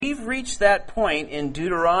reached that point in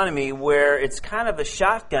Deuteronomy where it's kind of a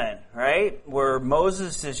shotgun, right? Where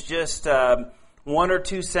Moses is just one or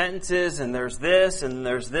two sentences, and there's this, and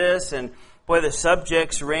there's this, and boy, the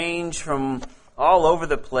subjects range from all over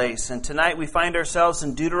the place. And tonight we find ourselves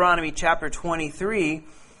in Deuteronomy chapter 23,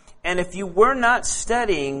 and if you were not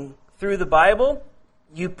studying through the Bible,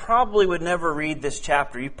 you probably would never read this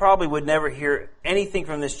chapter. You probably would never hear anything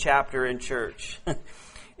from this chapter in church.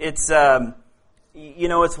 It's,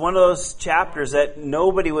 it's one of those chapters that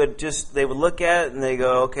nobody would they would look at it and they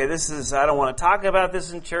go, okay, I don't want to talk about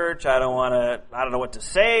this in church. I don't know what to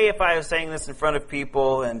say if I was saying this in front of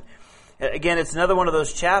people. And again, it's another one of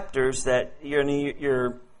those chapters that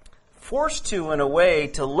you're forced to, in a way,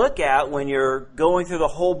 to look at when you're going through the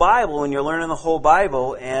whole Bible, when you're learning the whole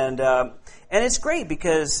Bible. And it's great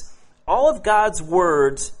because all of God's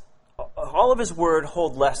words, all of His Word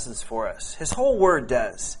hold lessons for us. His whole Word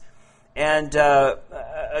does. And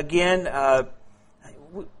again,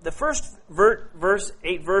 the first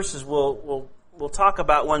 8 verses we'll talk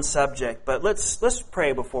about one subject, but let's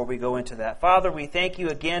pray before we go into that. Father, we thank you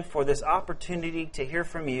again for this opportunity to hear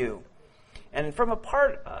from you, and from a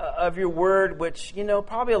part of your Word, which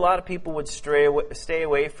probably a lot of people would stay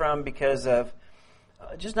away from because of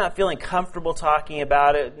just not feeling comfortable talking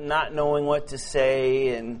about it, not knowing what to say,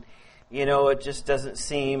 and it just doesn't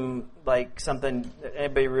seem like something that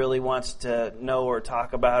anybody really wants to know or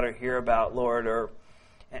talk about or hear about, Lord.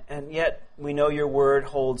 And yet we know your Word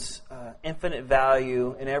holds infinite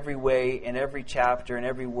value in every way, in every chapter, in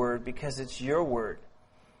every word, because it's your Word.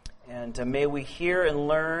 And may we hear and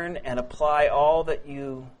learn and apply all that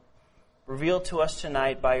you reveal to us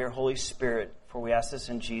tonight by your Holy Spirit. For we ask this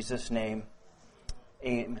in Jesus' name.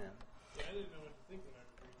 Amen.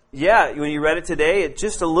 Yeah, when you read it today, it's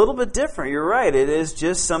just a little bit different. You're right. It is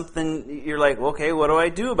just something, you're like, okay, what do I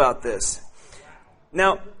do about this?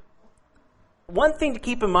 Now, one thing to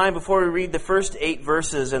keep in mind before we read the first 8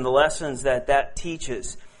 verses and the lessons that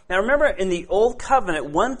teaches. Now, remember, in the Old Covenant,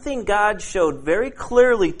 one thing God showed very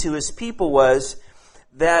clearly to His people was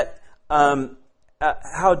that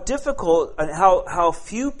how difficult and how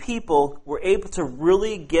few people were able to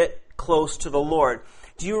really get close to the Lord.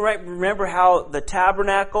 Do you remember how the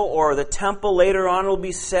tabernacle or the temple later on will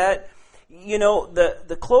be set?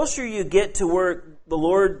 The closer you get to where the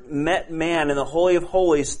Lord met man in the Holy of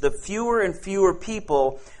Holies, the fewer and fewer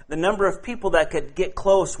people, the number of people that could get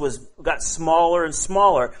close got smaller and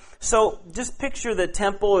smaller. So just picture the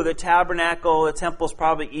temple or the tabernacle. The temple's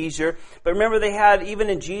probably easier. But remember, they had, even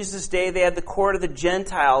in Jesus' day, they had the court of the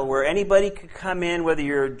Gentile where anybody could come in, whether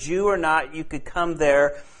you're a Jew or not, you could come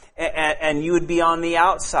there. And you would be on the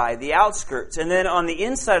outside, the outskirts. And then on the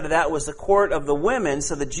inside of that was the court of the women,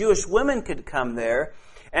 so the Jewish women could come there.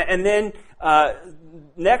 And then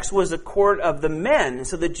next was the court of the men,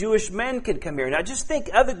 so the Jewish men could come here. Now just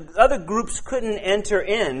think, other groups couldn't enter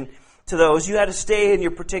in to those. You had to stay in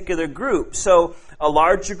your particular group. So a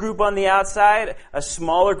larger group on the outside, a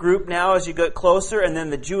smaller group now as you get closer, and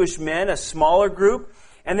then the Jewish men, a smaller group.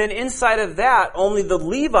 And then inside of that, only the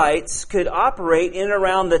Levites could operate in and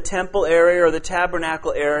around the temple area or the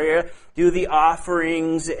tabernacle area, do the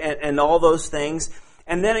offerings and all those things.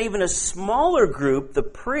 And then even a smaller group, the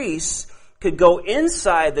priests, could go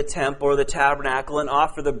inside the temple or the tabernacle and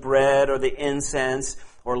offer the bread or the incense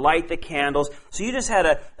or light the candles. So you just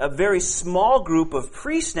had a very small group of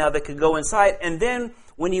priests now that could go inside. And then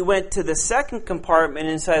when you went to the second compartment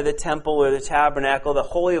inside the temple or the tabernacle, the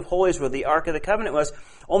Holy of Holies where the Ark of the Covenant was,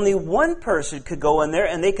 only one person could go in there,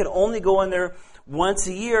 and they could only go in there once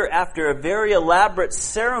a year after a very elaborate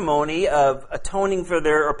ceremony of atoning for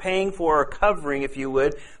or paying for or covering, if you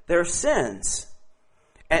would, their sins.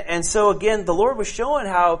 And so again, the Lord was showing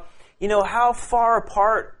how far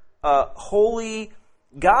apart holy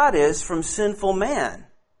God is from sinful man.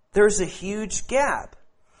 There's a huge gap.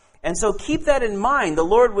 And so keep that in mind. The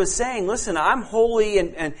Lord was saying, listen, I'm holy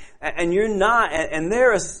and you're not. And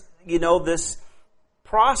there is, this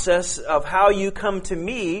process of how you come to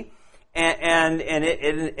me. And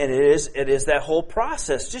it is that whole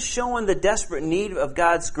process. Just showing the desperate need of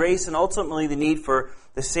God's grace and ultimately the need for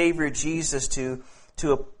the Savior Jesus to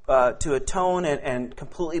atone and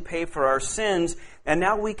completely pay for our sins. And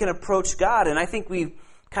now we can approach God. And I think we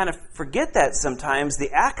kind of forget that sometimes,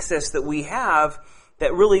 the access that we have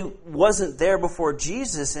that really wasn't there before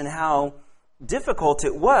Jesus and how difficult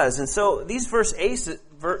it was. And so these first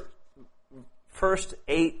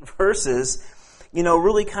 8 verses,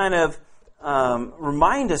 really kind of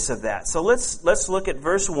remind us of that. So let's look at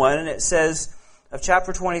verse 1, and it says of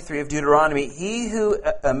chapter 23 of Deuteronomy, He who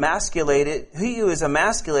is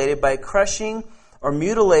emasculated by crushing or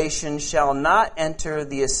mutilation shall not enter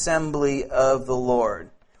the assembly of the Lord.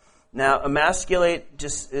 Now, emasculate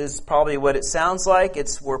just is probably what it sounds like.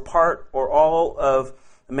 It's where part or all of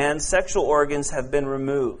a man's sexual organs have been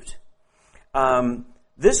removed.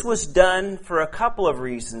 This was done for a couple of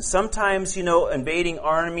reasons. Sometimes, invading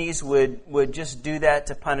armies would just do that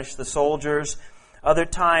to punish the soldiers. Other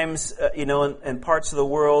times, in parts of the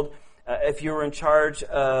world, if you were in charge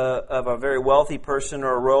of a very wealthy person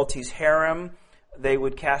or a royalty's harem, they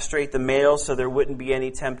would castrate the males so there wouldn't be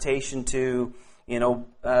any temptation to,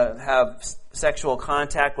 have sexual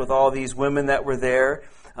contact with all these women that were there.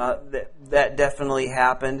 That definitely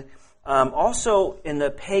happened. Also, in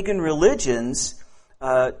the pagan religions,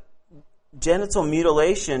 genital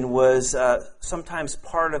mutilation was sometimes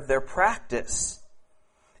part of their practice.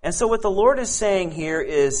 And so what the Lord is saying here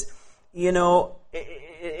is,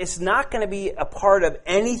 it's not going to be a part of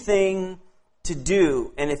anything to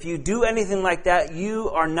do. And if you do anything like that, you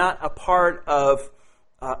are not a part of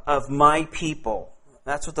my people.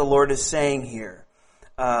 That's what the Lord is saying here.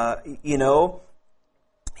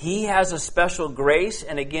 He has a special grace.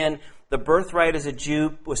 And again, the birthright as a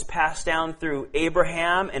Jew was passed down through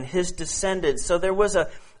Abraham and his descendants. So there was a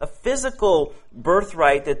physical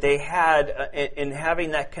birthright that they had in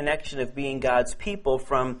having that connection of being God's people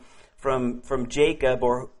from Jacob,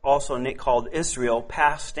 or also called Israel,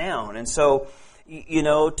 passed down. And so,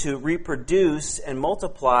 to reproduce and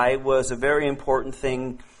multiply was a very important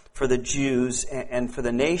thing for the Jews and for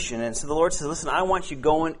the nation. And so the Lord says, listen, I want you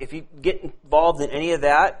going, if you get involved in any of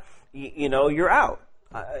that, you're out.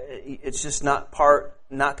 It's just not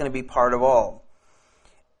going to be part of all.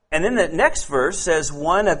 And then the next verse says,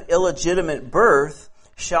 one of illegitimate birth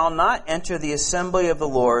shall not enter the assembly of the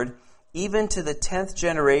Lord, even to the 10th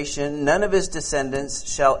generation. None of his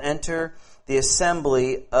descendants shall enter the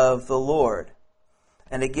assembly of the Lord.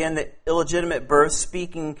 And again, the illegitimate birth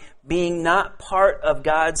being not part of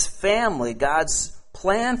God's family, God's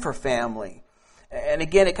plan for family. And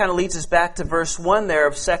again, it kind of leads us back to verse 1 there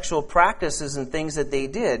of sexual practices and things that they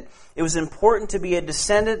did. It was important to be a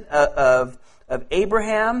descendant of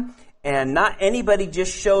Abraham, and not anybody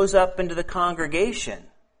just shows up into the congregation.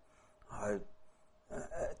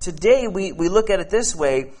 Today, we look at it this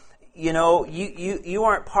way, you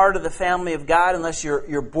aren't part of the family of God unless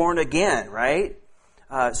you're born again, right?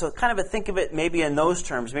 So kind of think of it maybe in those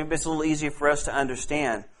terms. Maybe it's a little easier for us to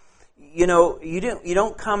understand. You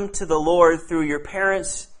don't come to the Lord through your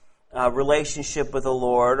parents' relationship with the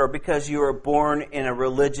Lord, or because you were born in a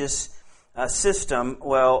religious system.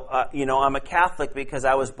 Well, I'm a Catholic because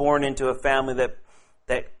I was born into a family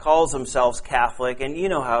that calls themselves Catholic, and you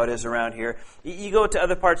know how it is around here. You go to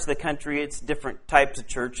other parts of the country, it's different types of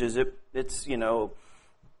churches. It's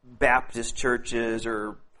Baptist churches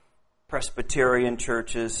or Presbyterian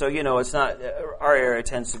churches. So, it's not, our area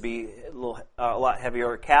tends to be a lot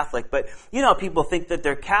heavier Catholic. But, people think that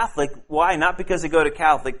they're Catholic. Why? Not because they go to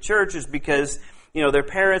Catholic church, it's because, their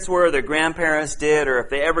parents were, their grandparents did, or if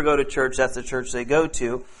they ever go to church, that's the church they go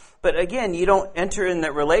to. But again, you don't enter in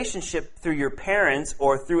that relationship through your parents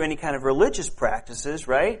or through any kind of religious practices,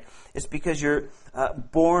 right? It's because you're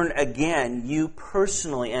born again. You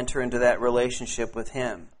personally enter into that relationship with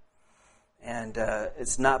Him. And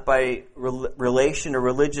it's not by relation or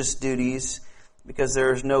religious duties, because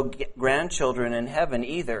there's no grandchildren in heaven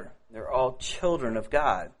either. They're all children of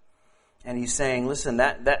God. And He's saying, listen,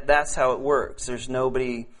 that's how it works. There's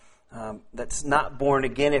nobody that's not born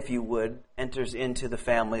again, if you would, enters into the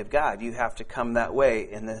family of God. You have to come that way.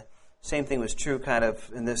 And the same thing was true kind of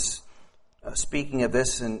in this, speaking of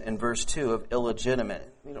this in verse 2 of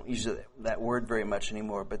illegitimate. We don't use that word very much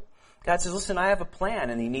anymore, but God says, listen, I have a plan,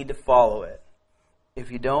 and you need to follow it. If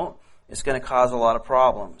you don't, it's going to cause a lot of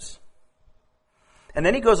problems. And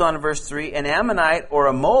then He goes on in verse 3, an Ammonite or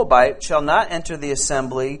a Moabite shall not enter the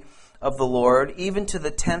assembly of the Lord, even to the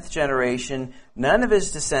 10th generation. None of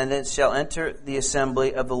his descendants shall enter the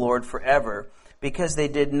assembly of the Lord forever, because they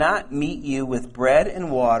did not meet you with bread and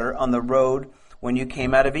water on the road when you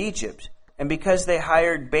came out of Egypt, and because they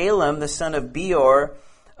hired Balaam the son of Beor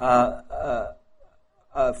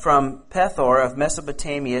from Pethor of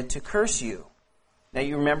Mesopotamia to curse you. Now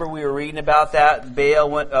you remember we were reading about that.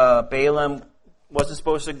 Balaam wasn't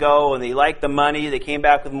supposed to go, and they liked the money. They came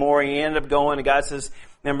back with more, and he ended up going. And God says,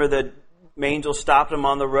 remember the angel stopped him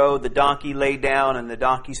on the road. The donkey lay down, and the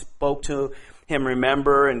donkey spoke to him,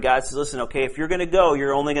 remember? And God says, listen, okay, if you're going to go,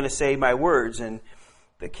 you're only going to say my words. And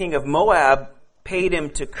the king of Moab paid him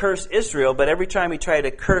to curse Israel, but every time he tried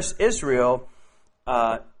to curse Israel,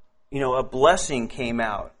 a blessing came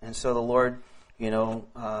out. And so the Lord,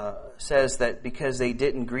 says that because they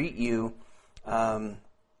didn't greet you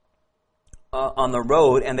on the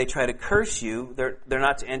road and they try to curse you, they're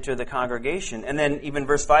not to enter the congregation. And then even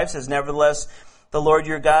verse 5 says, nevertheless, the Lord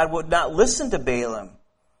your God would not listen to Balaam.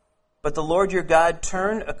 But the Lord your God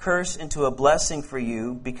turned a curse into a blessing for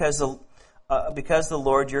you because the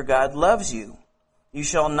Lord your God loves you. You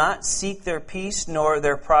shall not seek their peace nor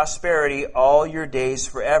their prosperity all your days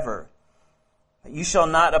forever. You shall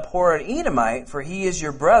not abhor an Edomite, for he is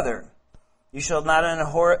your brother. You shall not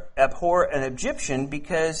abhor an Egyptian,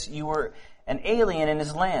 because you were an alien in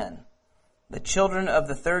his land. The children of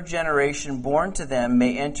the third generation born to them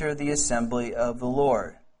may enter the assembly of the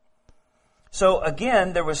Lord. So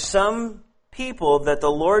again, there was some people that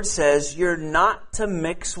the Lord says you're not to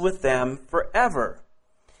mix with them forever.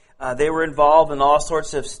 They were involved in all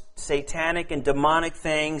sorts of satanic and demonic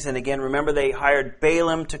things. And again, remember they hired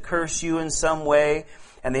Balaam to curse you in some way.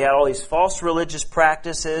 And they had all these false religious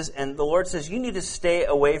practices. And the Lord says you need to stay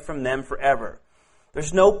away from them forever.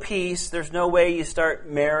 There's no peace. There's no way you start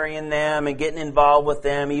marrying them and getting involved with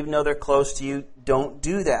them, even though they're close to you. Don't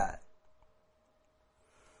do that.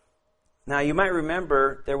 Now, you might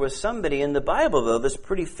remember there was somebody in the Bible, though, that's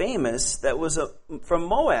pretty famous that was from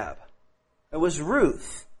Moab. It was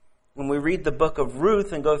Ruth. When we read the book of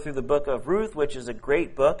Ruth and go through the book of Ruth, which is a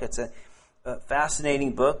great book, it's a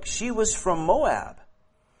fascinating book, she was from Moab.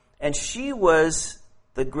 And she was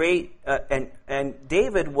the great, and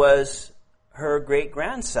David was her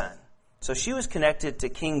great-grandson. So she was connected to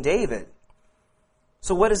King David.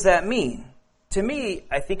 So what does that mean? To me,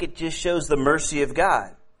 I think it just shows the mercy of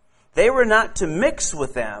God. They were not to mix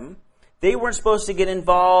with them. They weren't supposed to get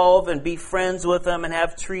involved and be friends with them and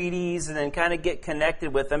have treaties and then kind of get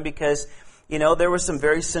connected with them because, there were some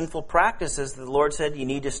very sinful practices that the Lord said you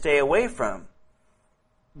need to stay away from.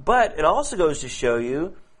 But it also goes to show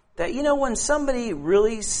you that, when somebody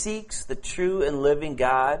really seeks the true and living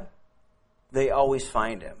God, they always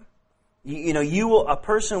find Him. A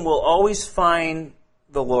person will always find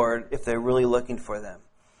the Lord if they're really looking for them.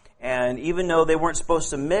 And even though they weren't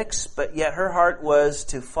supposed to mix, but yet her heart was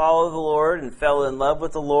to follow the Lord and fell in love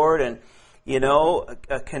with the Lord and,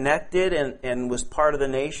 connected and was part of the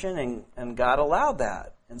nation, and God allowed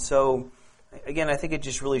that. And so, again, I think it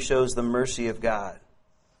just really shows the mercy of God.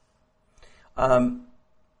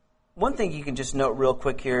 One thing you can just note real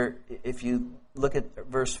quick here, if you look at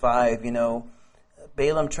verse 5,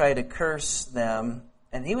 Balaam tried to curse them,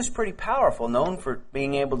 and he was pretty powerful, known for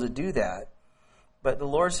being able to do that. But the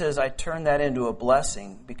Lord says, I turn that into a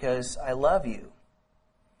blessing because I love you.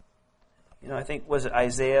 I think, was it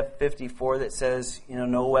Isaiah 54 that says,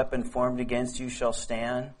 no weapon formed against you shall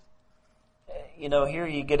stand? Here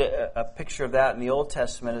you get a picture of that in the Old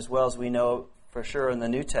Testament as well as we know for sure in the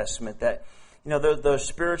New Testament that, those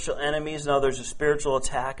spiritual enemies, there's a spiritual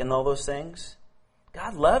attack and all those things.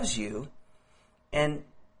 God loves you, and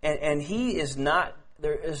He is not,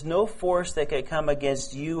 there is no force that can come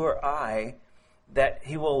against you or I that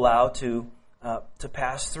He will allow to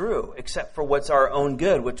pass through, except for what's our own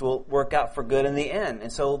good, which will work out for good in the end.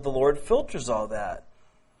 And so the Lord filters all that.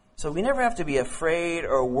 So we never have to be afraid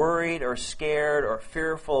or worried or scared or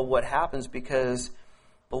fearful of what happens because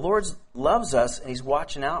the Lord loves us and He's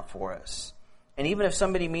watching out for us. And even if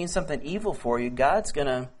somebody means something evil for you, God's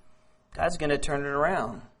gonna turn it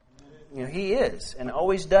around. He is, and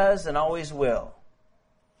always does, and always will.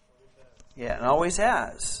 Yeah, and always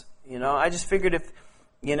has. I just figured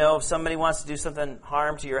if somebody wants to do something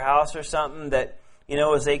harm to your house or something that,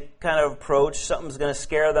 as they kind of approach, something's going to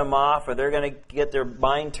scare them off or they're going to get their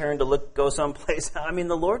mind turned to go someplace.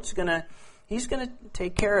 The Lord's He's going to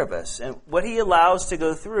take care of us. And what He allows to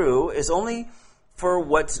go through is only for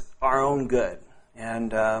what's our own good.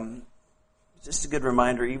 And just a good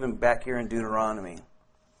reminder, even back here in Deuteronomy,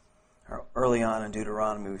 or early on in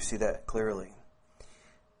Deuteronomy, we see that clearly.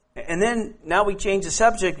 And then, now we change the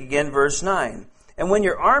subject again, verse 9. And when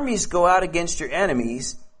your armies go out against your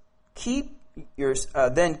enemies, keep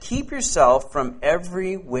yourself from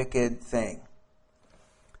every wicked thing.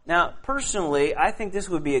 Now, personally, I think this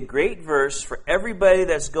would be a great verse for everybody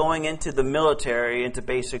that's going into the military, into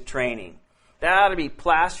basic training. That ought to be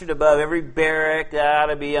plastered above every barrack. That ought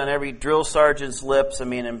to be on every drill sergeant's lips.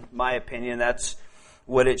 In my opinion, that's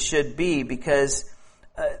what it should be because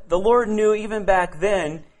the Lord knew even back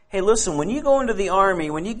then, hey, listen, when you go into the army,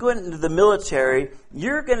 when you go into the military,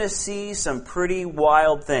 you're going to see some pretty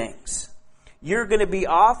wild things. You're going to be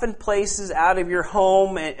off in places out of your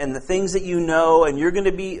home and the things that you know, and you're going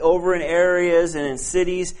to be over in areas and in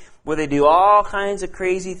cities where they do all kinds of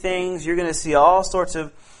crazy things. You're going to see all sorts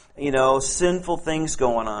of, sinful things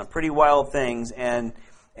going on, pretty wild things. And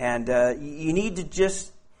you need to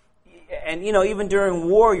just, And, even during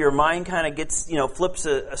war, your mind kind of gets, flips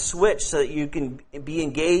a switch so that you can be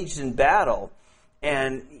engaged in battle.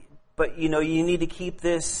 But you need to keep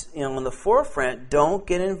this, in the forefront. Don't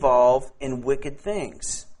get involved in wicked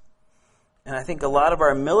things. And I think a lot of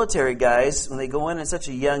our military guys, when they go in at such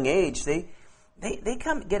a young age, they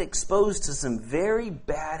get exposed to some very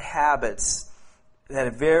bad habits at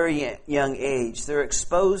a very young age. They're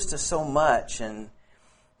exposed to so much and,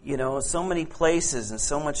 so many places and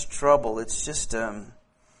so much trouble. It's just,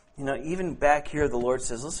 even back here, the Lord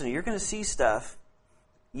says, listen, you're going to see stuff.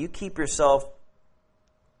 You keep yourself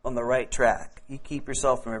on the right track. You keep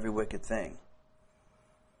yourself from every wicked thing.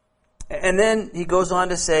 And then he goes on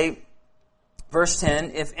to say, verse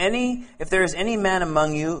 10, if there is any man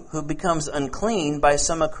among you who becomes unclean by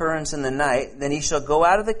some occurrence in the night, then he shall go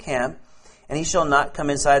out of the camp, and he shall not come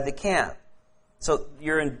inside the camp. So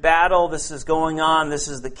you're in battle, this is going on, this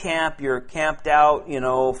is the camp, you're camped out,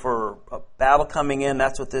 for a battle coming in.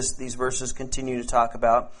 That's what these verses continue to talk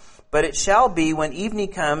about. But it shall be, when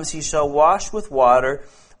evening comes, he shall wash with water.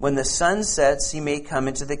 When the sun sets, he may come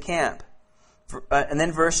into the camp. And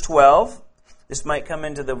then verse 12, this might come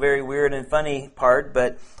into the very weird and funny part,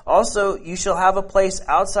 but also you shall have a place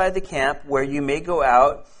outside the camp where you may go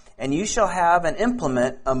out, and you shall have an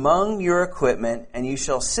implement among your equipment, and you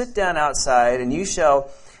shall sit down outside, and you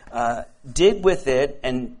shall dig with it,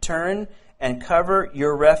 and turn and cover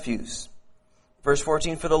your refuse. Verse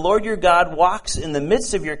 14, for the Lord your God walks in the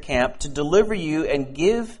midst of your camp to deliver you and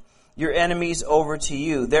give your enemies over to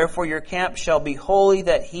you. Therefore your camp shall be holy,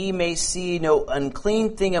 that he may see no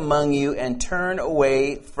unclean thing among you, and turn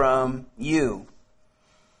away from you.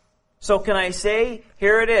 So can I say,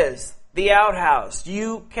 here it is. The outhouse.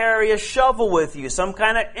 You carry a shovel with you, some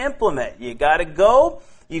kind of implement. You got to go.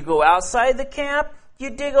 You go outside the camp. You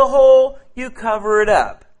dig a hole. You cover it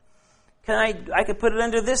up. I could put it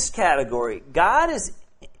under this category. God is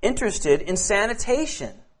interested in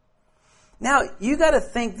sanitation. Now, you got to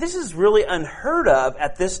think this is really unheard of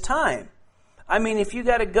at this time. I mean, if you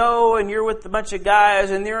got to go and you're with a bunch of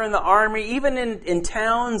guys and they're in the army, even in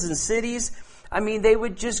towns and cities, I mean, they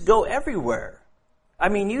would just go everywhere. I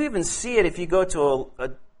mean, you even see it if you go to a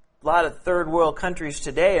lot of third world countries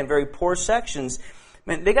today in very poor sections. I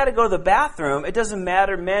mean, they got to go to the bathroom. It doesn't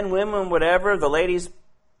matter, men, women, whatever. The ladies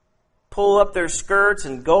pull up their skirts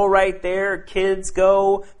and go right there. Kids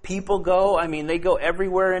go, people go. I mean, they go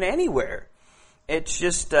everywhere and anywhere. It's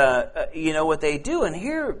just, what they do. And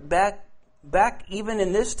here, back even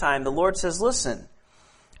in this time, the Lord says, listen,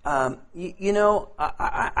 I'm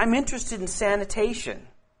interested in sanitation.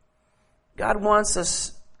 God wants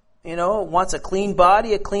us, wants a clean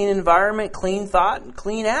body, a clean environment, clean thought, and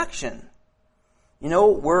clean action.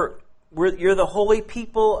 You're the holy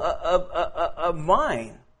people of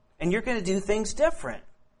mine, and you're going to do things different.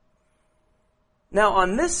 Now,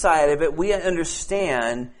 on this side of it, we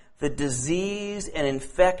understand the disease and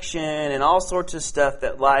infection and all sorts of stuff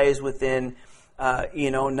that lies within,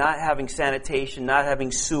 not having sanitation, not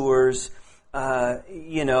having sewers,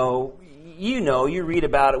 you read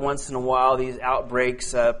about it once in a while, these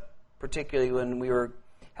outbreaks, particularly when we were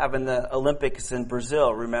having the Olympics in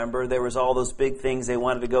Brazil, remember? There was all those big things. They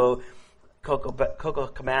wanted to go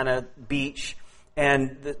Copacabana Beach,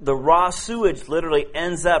 and the raw sewage literally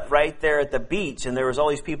ends up right there at the beach, and there was all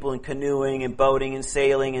these people in canoeing and boating and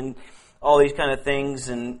sailing and all these kind of things,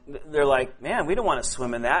 and they're like, man, we don't want to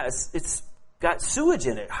swim in that. It's got sewage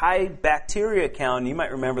in it, high bacteria count. You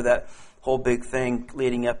might remember that whole big thing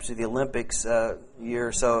leading up to the Olympics a year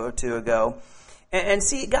or so or two ago. And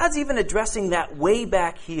see, God's even addressing that way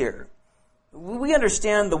back here. We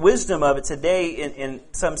understand the wisdom of it today in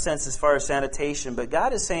some sense as far as sanitation, but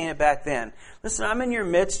God is saying it back then. Listen, I'm in your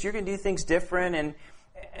midst. You're going to do things different.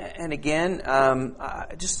 And again,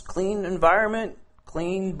 just clean environment,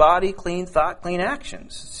 clean body, clean thought, clean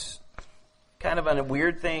actions. It's kind of a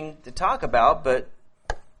weird thing to talk about, but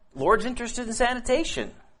Lord's interested in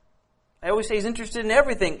sanitation. I always say he's interested in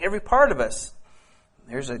everything, every part of us.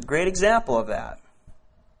 There's a great example of that.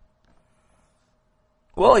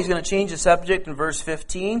 Well, he's going to change the subject in verse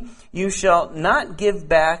 15. You shall not give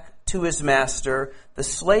back to his master the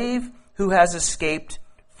slave who has escaped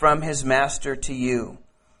from his master to you.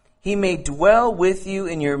 He may dwell with you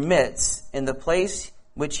in your midst in the place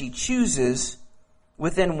which he chooses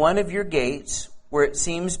within one of your gates where it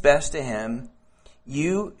seems best to him.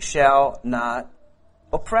 You shall not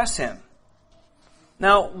oppress him.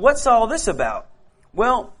 Now, what's all this about?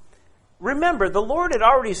 Well, remember, the Lord had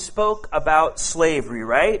already spoke about slavery,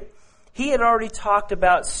 right? He had already talked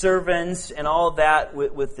about servants and all that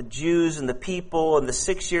with the Jews and the people, and the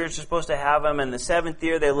 6 years they're supposed to have them, and the 7th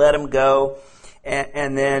year they let them go.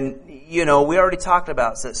 And then, we already talked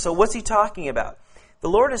about this. So what's he talking about? The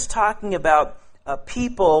Lord is talking about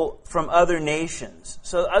people from other nations.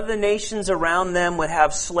 So other nations around them would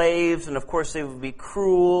have slaves, and of course they would be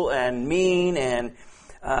cruel and mean, and,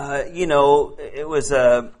 it was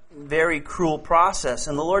a very cruel process.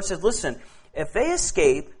 And the Lord said, listen, if they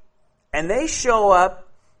escape and they show up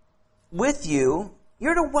with you,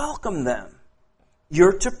 you're to welcome them.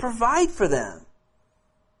 You're to provide for them.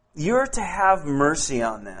 You're to have mercy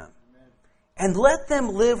on them. And let them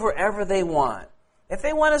live wherever they want. If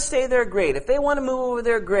they want to stay there, great. If they want to move over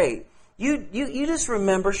there, great. You just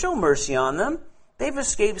remember, show mercy on them. They've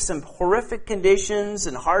escaped some horrific conditions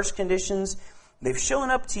and harsh conditions. They've shown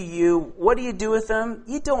up to you. What do you do with them?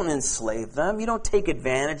 You don't enslave them. You don't take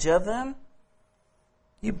advantage of them.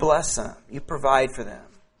 You bless them. You provide for them.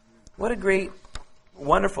 What a great,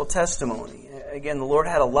 wonderful testimony. Again, the Lord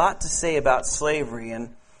had a lot to say about slavery. And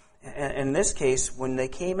in this case, when they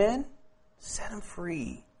came in, set them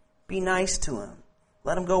free. Be nice to them.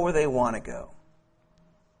 Let them go where they want to go.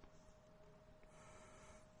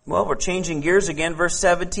 Well, we're changing gears again. Verse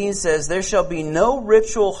 17 says, there shall be no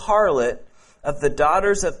ritual harlot of the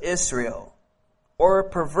daughters of Israel, or a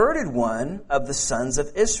perverted one of the sons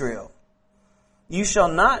of Israel. You shall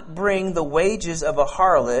not bring the wages of a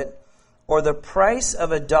harlot or the price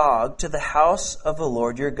of a dog to the house of the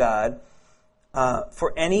Lord your God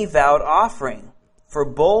for any vowed offering. For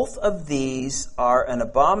both of these are an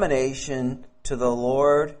abomination to the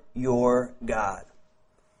Lord your God.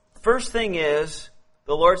 First thing is,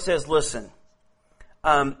 the Lord says, listen,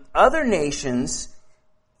 other nations,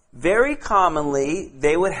 very commonly,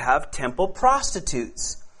 they would have temple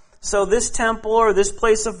prostitutes. So this temple or this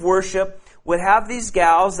place of worship would have these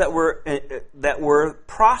gals that were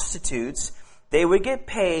prostitutes. They would get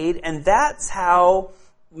paid, and that's how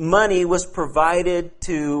money was provided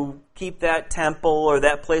to keep that temple or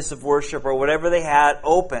that place of worship or whatever they had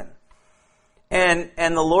open. And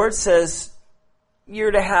the Lord says,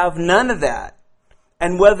 you're to have none of that.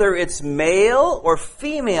 And whether it's male or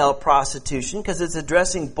female prostitution, because it's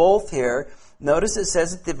addressing both here, notice it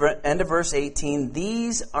says at the end of verse 18,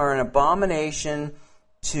 these are an abomination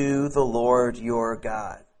to the Lord your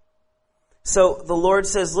God. So the Lord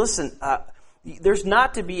says, listen, there's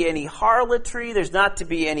not to be any harlotry, there's not to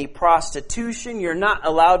be any prostitution, you're not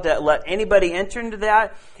allowed to let anybody enter into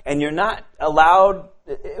that, and you're not allowed,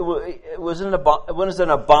 it was an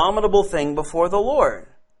abominable thing before the Lord.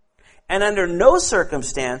 And under no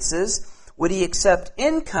circumstances would he accept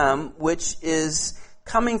income which is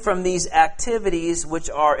coming from these activities which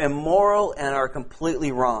are immoral and are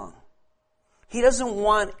completely wrong. He doesn't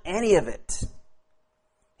want any of it.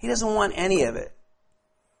 He doesn't want any of it.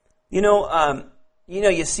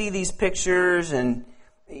 You see these pictures and,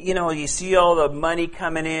 you see all the money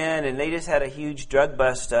coming in, and they just had a huge drug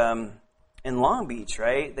bust in Long Beach,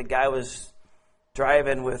 right? The guy was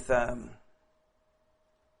driving with...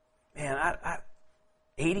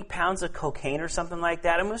 80 pounds of cocaine or something like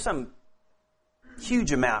that. I mean, it was some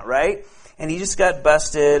huge amount, right? And he just got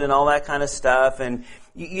busted and all that kind of stuff. And,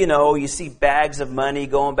 you see bags of money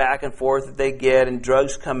going back and forth that they get and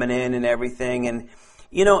drugs coming in and everything. And,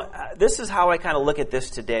 this is how I kind of look at this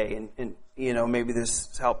today. And maybe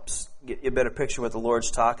this helps get you a better picture of what the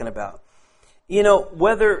Lord's talking about.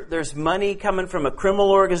 Whether there's money coming from a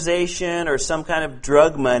criminal organization or some kind of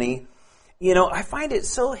drug money, I find it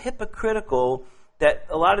so hypocritical that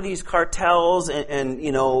a lot of these cartels and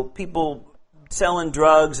people selling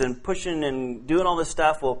drugs and pushing and doing all this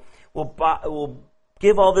stuff will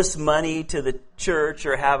give all this money to the church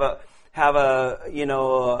or have a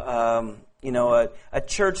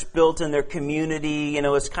church built in their community.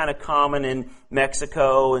 It's kind of common in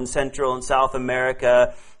Mexico and Central and South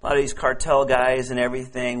America. A lot of these cartel guys and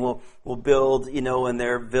everything will build, in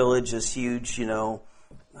their village this huge,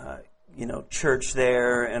 church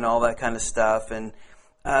there and all that kind of stuff, and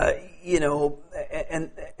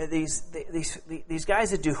and these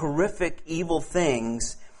guys that do horrific, evil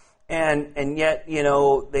things, and yet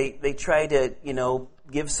they try to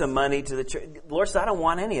give some money to the church. The Lord said, I don't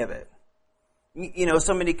want any of it.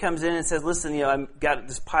 Somebody comes in and says, listen, I've got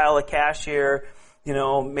this pile of cash here,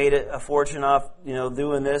 made a fortune off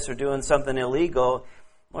doing this or doing something illegal.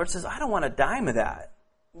 The Lord says, I don't want a dime of that.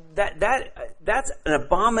 That's an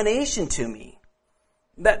abomination to me.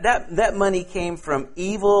 That money came from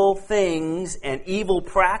evil things and evil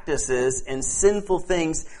practices and sinful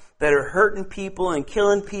things that are hurting people and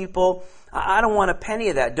killing people. I don't want a penny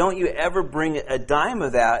of that. Don't you ever bring a dime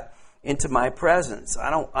of that into my presence. I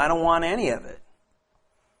don't want any of it.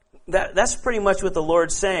 That's pretty much what the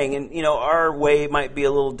Lord's saying. And our way might be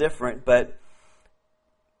a little different, but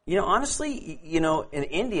Honestly, in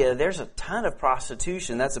India, there's a ton of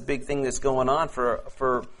prostitution. That's a big thing that's going on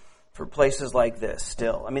for places like this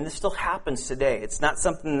still. I mean, this still happens today. It's not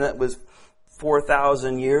something that was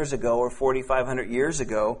 4,000 years ago or 4,500 years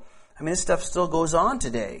ago. I mean, this stuff still goes on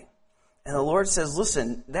today. And the Lord says,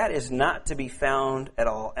 listen, that is not to be found at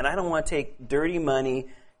all. And I don't want to take dirty money,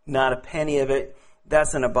 not a penny of it.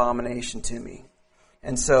 That's an abomination to me.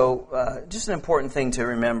 And so, just an important thing to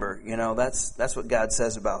remember. That's what God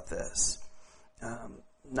says about this.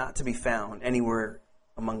 Not to be found anywhere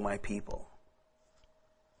among my people.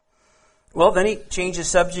 Well, then he changes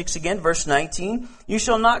subjects again. Verse 19, you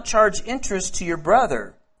shall not charge interest to your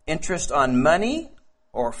brother, interest on money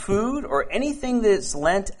or food or anything that is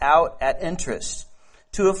lent out at interest.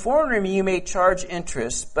 To a foreigner you may charge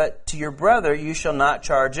interest, but to your brother you shall not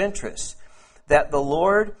charge interest, that the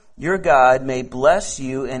Lord your God may bless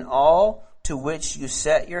you in all to which you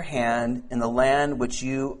set your hand in the land which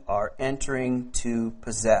you are entering to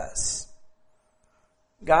possess.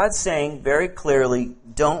 God's saying very clearly,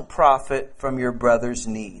 don't profit from your brother's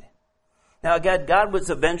need. Now, God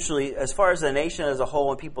was eventually, as far as the nation as a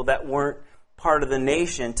whole and people that weren't part of the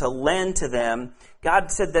nation, to lend to them.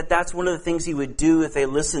 God said that that's one of the things he would do if they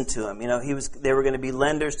listened to him. They were going to be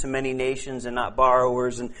lenders to many nations and not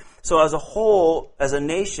borrowers. And so as a whole, as a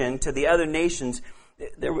nation, to the other nations,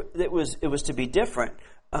 it was to be different.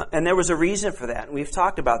 And there was a reason for that. And we've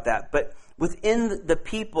talked about that. But within the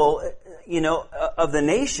people, of the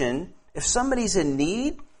nation, if somebody's in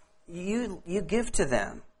need, you give to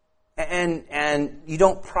them. And you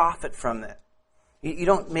don't profit from that. You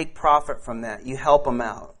don't make profit from that. You help them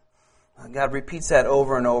out. God repeats that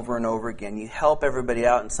over and over and over again. You help everybody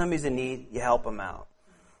out, and somebody's in need, you help them out.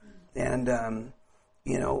 And,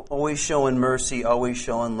 always showing mercy, always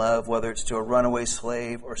showing love, whether it's to a runaway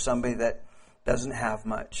slave or somebody that doesn't have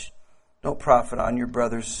much. Don't profit from your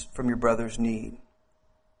brother's need.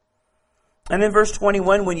 And then verse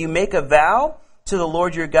 21, when you make a vow to the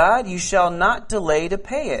Lord your God, you shall not delay to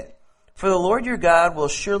pay it. For the Lord your God will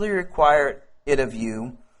surely require it of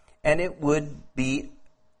you, and it would be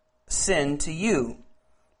sin to you.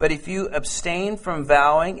 But if you abstain from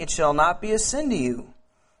vowing, it shall not be a sin to you.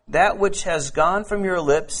 That which has gone from your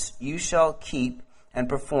lips you shall keep and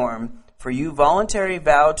perform, for you voluntarily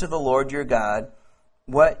vowed to the Lord your God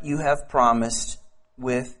what you have promised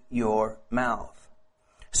with your mouth.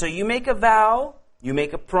 So you make a vow, you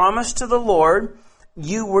make a promise to the Lord,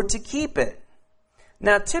 you were to keep it.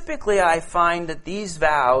 Now, typically I find that these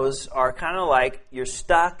vows are kind of like you're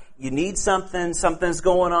stuck, you need something, something's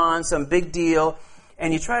going on, some big deal,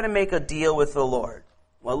 and you try to make a deal with the Lord.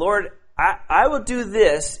 Well, Lord, I will do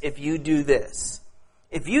this if you do this.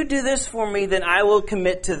 If you do this for me, then I will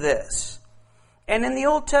commit to this. And in the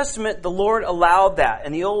Old Testament, the Lord allowed that.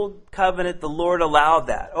 In the Old Covenant, the Lord allowed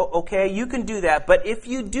that. Okay, you can do that, but if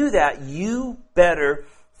you do that, you better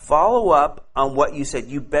follow up on what you said.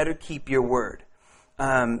 You better keep your word.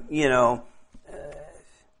 It's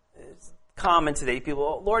common today.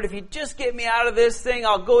 People, Lord, if you just get me out of this thing,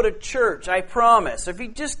 I'll go to church. I promise. If you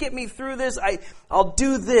just get me through this, I'll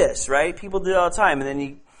do this, right? People do it all the time.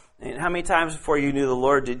 And then how many times before you knew the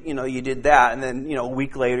Lord you did that, and then, a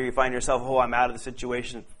week later you find yourself, I'm out of the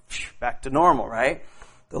situation, back to normal, right?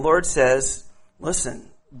 The Lord says, listen,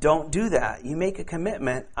 don't do that. You make a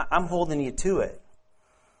commitment, I'm holding you to it.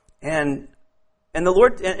 And the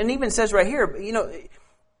Lord, and even says right here, you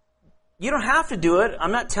don't have to do it.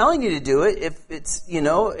 I'm not telling you to do it. If it's,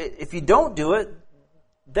 if you don't do it,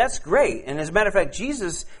 that's great. And as a matter of fact,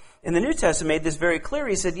 Jesus in the New Testament made this very clear.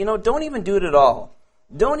 He said, don't even do it at all.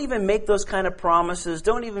 Don't even make those kind of promises.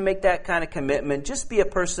 Don't even make that kind of commitment. Just be a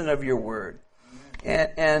person of your word.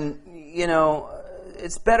 And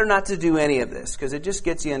it's better not to do any of this because it just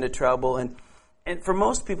gets you into trouble. And for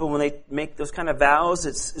most people, when they make those kind of vows,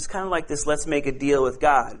 it's kind of like this, let's make a deal with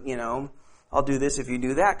God. I'll do this if you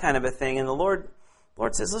do that kind of a thing. And the Lord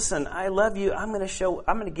says, listen, I love you. I'm going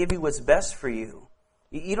to give you what's best for you.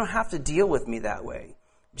 You don't have to deal with me that way.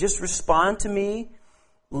 Just respond to me.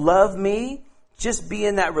 Love me. Just be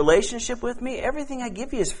in that relationship with me. Everything I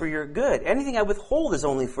give you is for your good. Anything I withhold is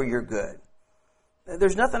only for your good.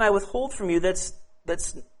 There's nothing I withhold from you that's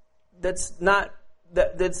good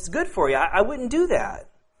for you. I wouldn't do that.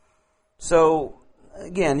 So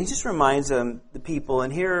again, he just reminds the people,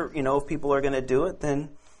 and here, if people are going to do it, then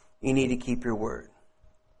you need to keep your word.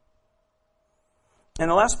 And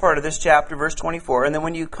the last part of this chapter, verse 24, and then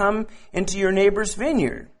when you come into your neighbor's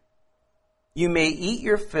vineyard, you may eat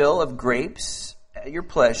your fill of grapes at your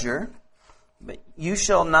pleasure, but you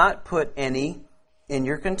shall not put any in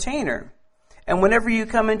your container. And whenever you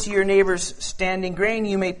come into your neighbor's standing grain,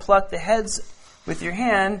 you may pluck the heads with your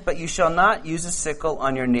hand, but you shall not use a sickle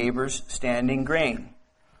on your neighbor's standing grain.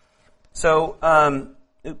 So,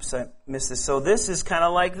 oops, I missed this. So this is kind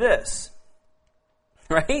of like this,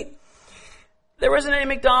 right? There wasn't any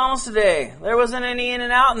McDonald's today. There wasn't any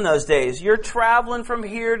In-N-Out in those days. You're traveling from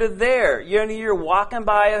here to there. You're walking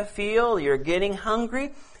by a field. You're getting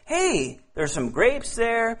hungry. Hey, there's some grapes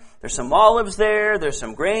there. There's some olives there. There's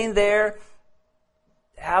some grain there.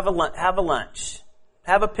 Have a lunch.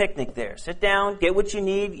 Have a picnic there. Sit down, get what you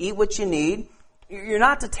need, eat what you need. You're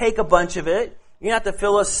not to take a bunch of it. You're not to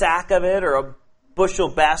fill a sack of it or a bushel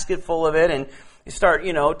basket full of it and you start,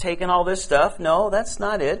 taking all this stuff. No, that's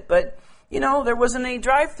not it. But there wasn't any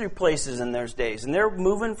drive-through places in those days. And they're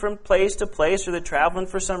moving from place to place or they're traveling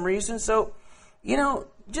for some reason. So,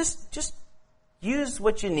 just use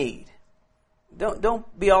what you need.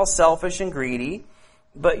 Don't be all selfish and greedy.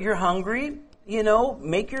 But you're hungry,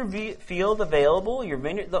 make your field available. Your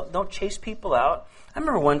vineyard, don't chase people out. I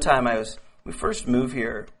remember one time we first moved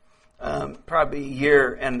here, probably a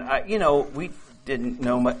year, and we didn't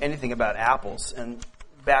know anything about apples. And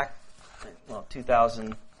back,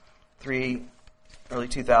 2003, early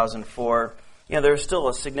 2004, there was still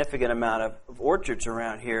a significant amount of orchards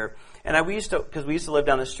around here. And because we used to live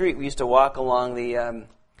down the street, we used to walk along the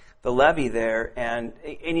levee there, and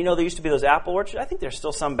there used to be those apple orchards. I think there's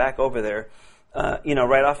still some back over there,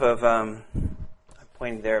 right off of, I'm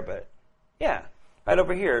pointing there, but yeah, right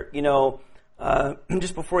over here.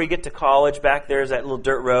 Just before you get to college, back there's that little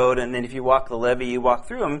dirt road, and then if you walk the levee, you walk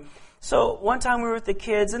through them. So one time we were with the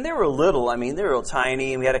kids, and they were little. I mean, they were real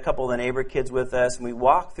tiny, and we had a couple of the neighbor kids with us, and we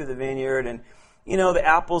walked through the vineyard, and, the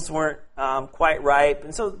apples weren't quite ripe,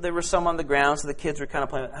 and so there were some on the ground, so the kids were kind of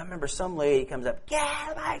playing. I remember some lady comes up, "Get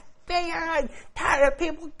out of my vineyard, tired of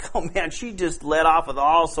people." Oh, man, she just let off with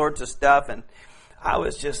all sorts of stuff, and I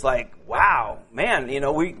was just like, wow, man,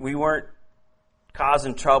 we weren't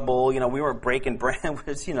causing trouble, we weren't breaking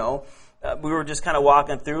branches, we were just kind of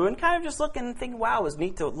walking through and kind of just looking and thinking, wow, it was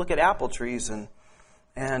neat to look at apple trees. And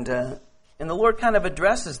the Lord kind of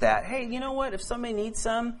addresses that. Hey, you know what? If somebody needs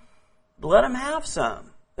some, let them have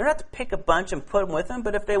some. They don't have to pick a bunch and put them with them,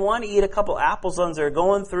 but if they want to eat a couple apples as they're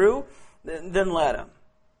going through, then let them.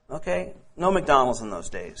 Okay? No McDonald's in those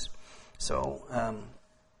days. So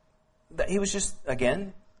he was just,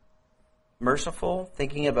 again, merciful,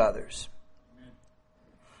 thinking of others.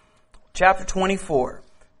 Chapter 24.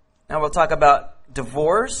 Now we'll talk about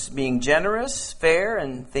divorce, being generous, fair,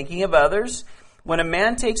 and thinking of others. When a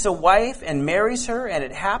man takes a wife and marries her, and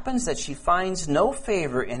it happens that she finds no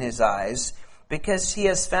favor in his eyes, because he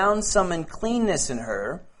has found some uncleanness in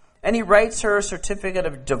her, and he writes her a certificate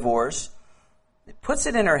of divorce, puts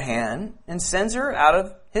it in her hand, and sends her out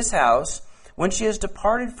of his house, when she has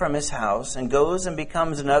departed from his house, and goes and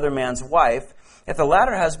becomes another man's wife, if the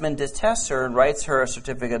latter husband detests her and writes her a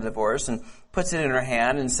certificate of divorce and puts it in her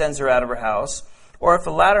hand and sends her out of her house, or if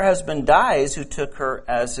the latter husband dies who took her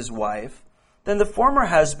as his wife, then the former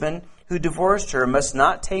husband who divorced her must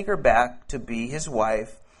not take her back to be his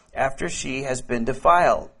wife after she has been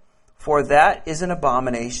defiled. For that is an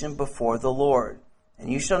abomination before the Lord.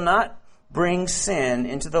 And you shall not bring sin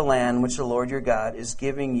into the land which the Lord your God is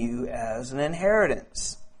giving you as an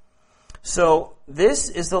inheritance. So this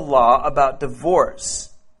is the law about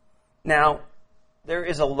divorce. Now, there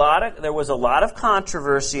was a lot of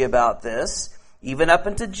controversy about this, even up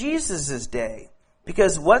into Jesus' day.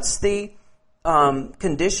 Because what's the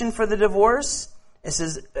condition for the divorce? It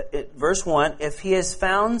says, verse 1, if he has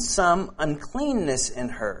found some uncleanness in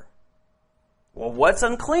her. Well, what's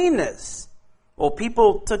uncleanness? Well,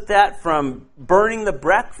 people took that from burning the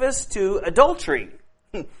breakfast to adultery.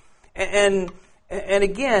 And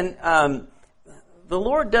again, the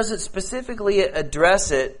Lord doesn't specifically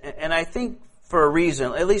address it, and I think for a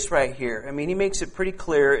reason, at least right here. I mean, he makes it pretty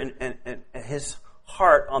clear in his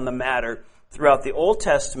heart on the matter throughout the Old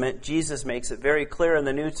Testament. Jesus makes it very clear in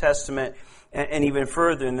the New Testament, and even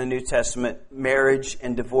further in the New Testament, marriage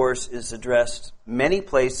and divorce is addressed many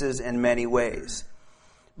places and many ways.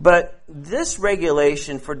 But this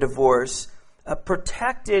regulation for divorce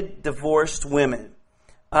protected divorced women.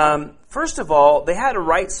 First of all, they had to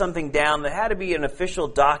write something down. There had to be an official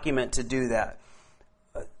document to do that.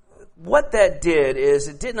 What that did is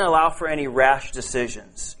it didn't allow for any rash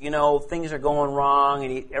decisions. Things are going wrong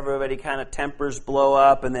and everybody kind of tempers blow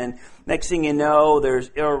up, and then next thing you know, there's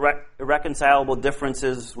irreconcilable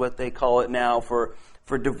differences, what they call it now, for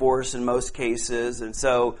divorce in most cases. And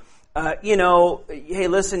so, hey,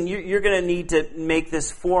 listen, you're going to need to make this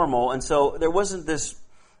formal. And so there wasn't this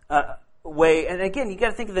way. And again, you got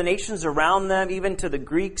to think of the nations around them, even to the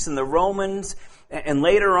Greeks and the Romans, and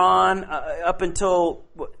later on, up until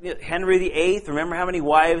Henry VIII, remember how many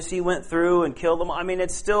wives he went through and killed them? I mean,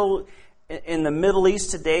 it's still, in the Middle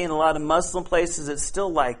East today, in a lot of Muslim places, it's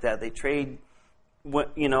still like that. They trade,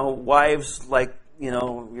 wives like,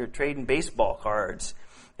 you're trading baseball cards.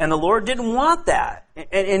 And the Lord didn't want that.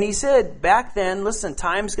 And he said back then, listen,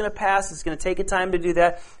 time's going to pass. It's going to take a time to do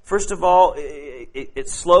that. First of all, it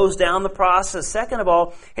slows down the process. Second of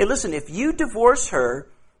all, hey, listen, if you divorce her,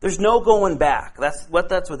 there's no going back. That's what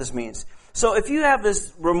this means. So if you have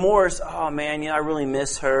this remorse, oh man, I really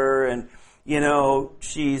miss her, and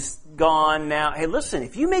she's gone now. Hey, listen,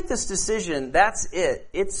 if you make this decision, that's it.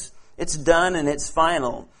 It's done and it's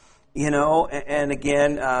final. And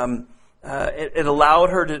again, it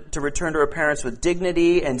allowed her to return to her parents with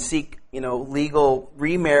dignity and seek, legal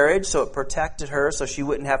remarriage. So it protected her, so she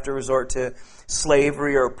wouldn't have to resort to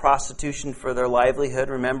slavery or prostitution for their livelihood.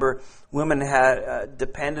 Remember, women had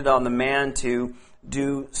depended on the man to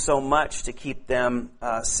do so much to keep them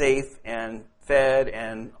safe and fed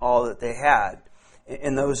and all that they had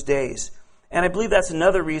in those days. And I believe that's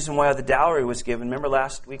another reason why the dowry was given. Remember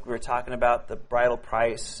last week we were talking about the bridal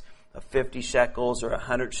price of 50 shekels or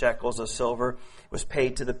 100 shekels of silver was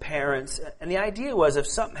paid to the parents. And the idea was if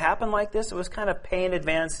something happened like this, it was kind of pay in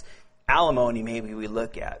advance alimony maybe we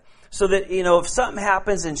look at. So that, if something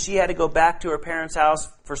happens and she had to go back to her parents' house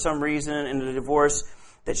for some reason in a divorce,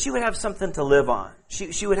 that she would have something to live on.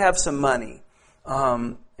 She would have some money.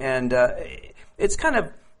 It's kind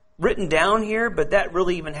of written down here, but that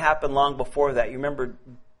really even happened long before that. You remember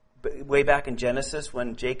way back in Genesis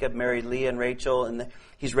when Jacob married Leah and Rachel, and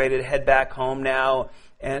he's ready to head back home now,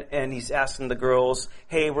 and he's asking the girls,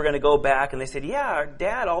 hey, we're going to go back. And they said, yeah, our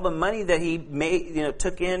dad, all the money that he made,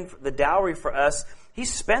 took in the dowry for us, he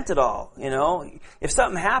spent it all. If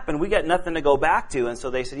something happened, we got nothing to go back to. And so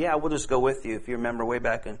they said, yeah, we'll just go with you. If you remember way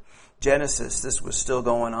back in Genesis, this was still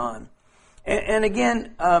going on. And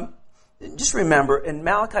again, just remember, in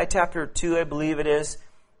Malachi chapter 2, I believe it is,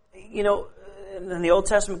 in the Old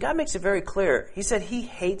Testament, God makes it very clear. He said he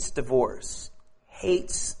hates divorce.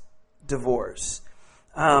 Hates divorce.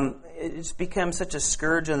 It's become such a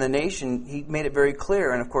scourge on the nation. He made it very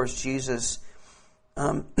clear. And of course, Jesus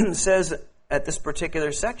says at this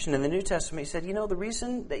particular section in the New Testament, he said, the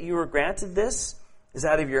reason that you were granted this is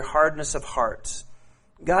out of your hardness of hearts.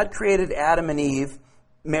 God created Adam and Eve,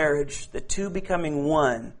 marriage, the two becoming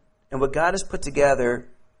one. And what God has put together,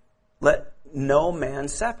 let no man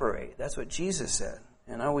separate. That's what Jesus said.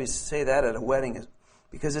 And I always say that at a wedding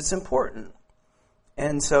because it's important.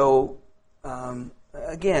 And so,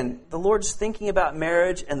 again, the Lord's thinking about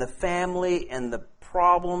marriage and the family and the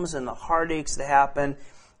problems and the heartaches that happen,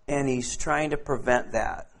 and He's trying to prevent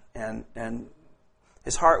that. And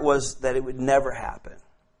His heart was that it would never happen.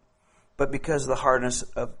 But because of the hardness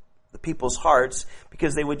of the people's hearts,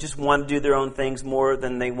 because they would just want to do their own things more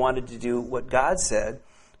than they wanted to do what God said,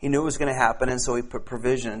 He knew it was going to happen, and so He put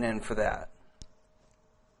provision in for that.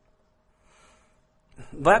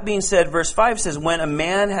 That being said, verse 5 says, when a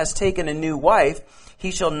man has taken a new wife,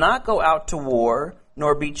 he shall not go out to war,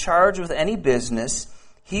 nor be charged with any business.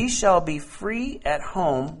 He shall be free at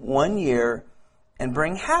home 1 year, and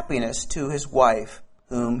bring happiness to his wife,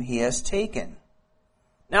 whom he has taken.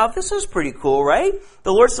 Now, this is pretty cool, right?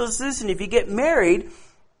 The Lord says, listen, if you get married,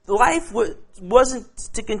 life wasn't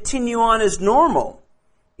to continue on as normal.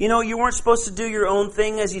 You weren't supposed to do your own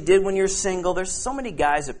thing as you did when you're single. There's so many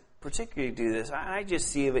guys that particularly do this. I just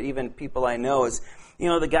see it, even people I know, is,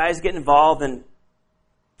 the guys get involved in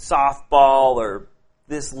softball or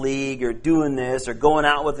this league or doing this or going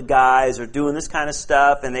out with the guys or doing this kind of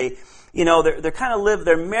stuff. And they, they're kind of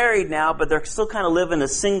they're married now, but they're still kind of living a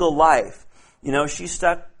single life. She's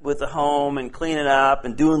stuck with the home and cleaning up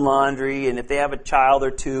and doing laundry. And if they have a child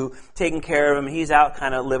or two, taking care of him, he's out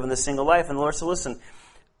kind of living the single life. And the Lord said, listen,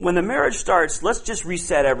 when the marriage starts, let's just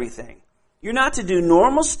reset everything. You're not to do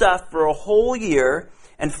normal stuff for a whole year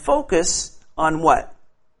and focus on what?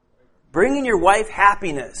 Bringing your wife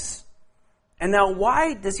happiness. And now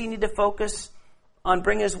why does he need to focus on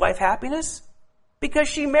bringing his wife happiness? Because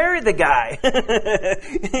she married the guy.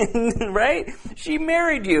 Right? She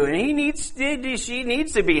married you, and she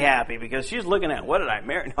needs to be happy because she's looking at, what did I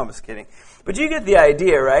marry? No, I'm just kidding. But you get the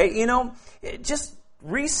idea, right? Just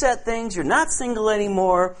reset things. You're not single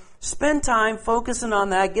anymore. Spend time focusing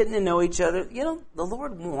on that, getting to know each other. The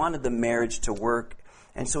Lord wanted the marriage to work,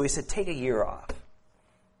 and so He said, take a year off.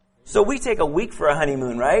 So we take a week for a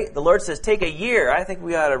honeymoon, right? The Lord says, take a year. I think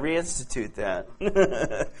we ought to reinstitute that.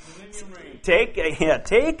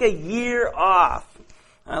 Take a year off.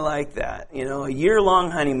 I like that. A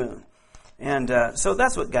year-long honeymoon. And so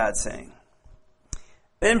that's what God's saying.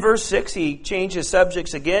 Then verse 6, he changes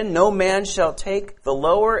subjects again. No man shall take the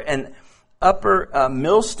lower and upper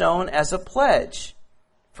millstone as a pledge,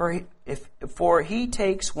 for he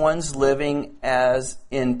takes one's living as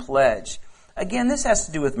in pledge. Again, this has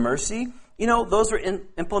to do with mercy. You know, those were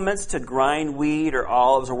implements to grind wheat or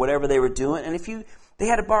olives or whatever they were doing. And if they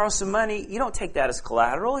had to borrow some money, you don't take that as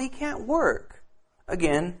collateral. He can't work.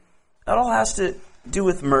 Again, that all has to do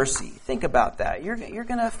with mercy. Think about that. You're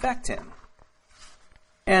going to affect him.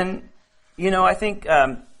 And, you know, I think,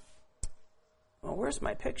 where's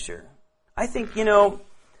my picture? I think, you know,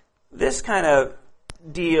 this kind of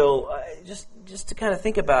deal, just to kind of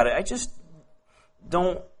think about it, I just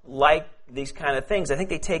don't like these kind of things. I think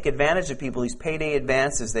they take advantage of people, these payday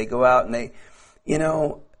advances. They go out and they, you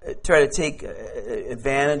know, try to take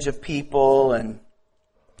advantage of people, and,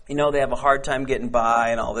 you know, they have a hard time getting by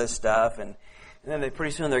and all this stuff. And then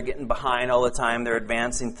pretty soon they're getting behind all the time. They're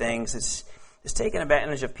advancing things. It's taking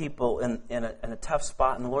advantage of people in a tough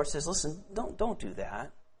spot. And the Lord says, listen, don't do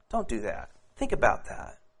that. Don't do that. Think about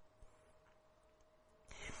that.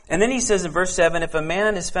 And then he says in verse 7, if a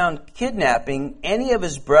man is found kidnapping any of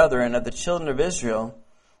his brethren of the children of Israel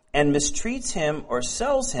and mistreats him or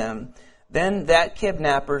sells him, then that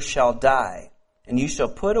kidnapper shall die, and you shall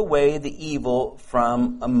put away the evil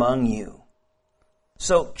from among you.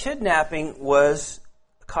 So kidnapping was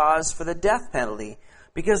cause for the death penalty,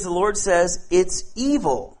 because the Lord says it's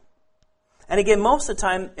evil. And again, most of the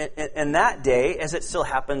time in that day, as it still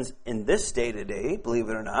happens in this day today, believe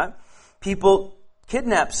it or not, people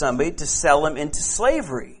kidnap somebody to sell them into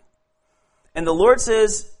slavery. And the Lord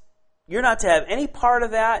says, you're not to have any part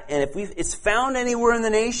of that, and if it's found anywhere in the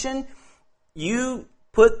nation, you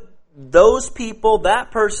put those people,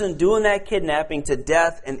 that person doing that kidnapping to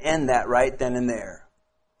death and end that right then and there.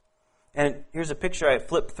 And here's a picture I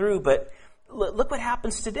flipped through, but look what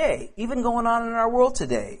happens today, even going on in our world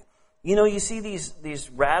today. You know, you see these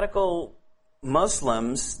radical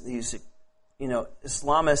Muslims, these, you know,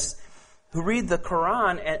 Islamists who read the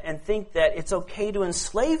Quran and think that it's okay to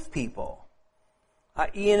enslave people.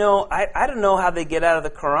 You know, I don't know how they get out of the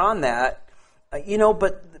Quran that, you know,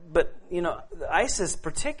 but you know, ISIS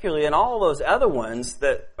particularly and all those other ones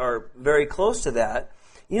that are very close to that,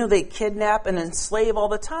 you know, they kidnap and enslave all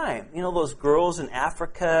the time. You know, those girls in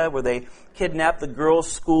Africa where they kidnap the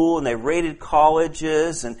girls' school and they raided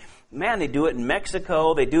colleges, and man, they do it in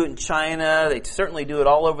Mexico, they do it in China, they certainly do it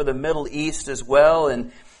all over the Middle East as well,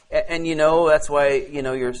 and you know, that's why, you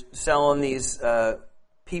know, you're selling these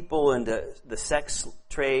people into the sex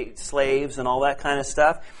trade, slaves and all that kind of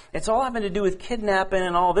stuff. It's all having to do with kidnapping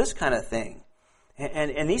and all this kind of thing.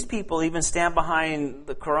 And these people even stand behind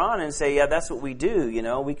the Quran and say, yeah, that's what we do. You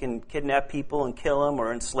know, we can kidnap people and kill them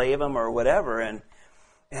or enslave them or whatever. And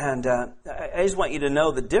I just want you to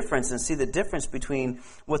know the difference and see the difference between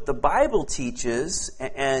what the Bible teaches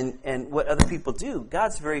and what other people do.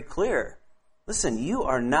 God's very clear. Listen, you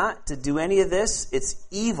are not to do any of this. It's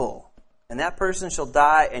evil. And that person shall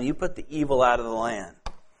die, and you put the evil out of the land.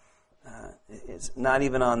 It's not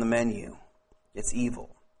even on the menu. It's evil.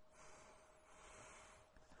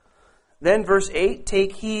 Then verse 8,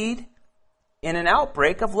 take heed in an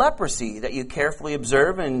outbreak of leprosy, that you carefully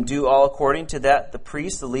observe and do all according to that the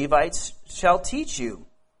priests, the Levites, shall teach you.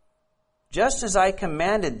 Just as I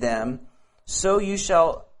commanded them, so you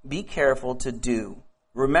shall be careful to do.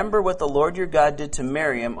 Remember what the Lord your God did to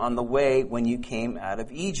Miriam on the way when you came out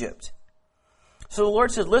of Egypt. So the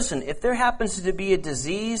Lord said, listen, if there happens to be a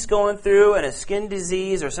disease going through, and a skin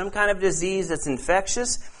disease or some kind of disease that's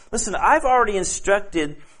infectious, listen, I've already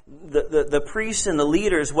instructed the priests and the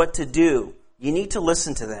leaders what to do. You need to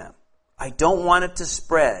listen to them. I don't want it to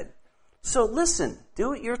spread. So listen, do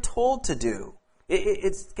what you're told to do.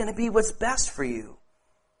 It's going to be what's best for you.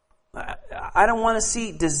 I don't want to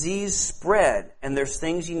see disease spread, and there's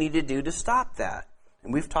things you need to do to stop that.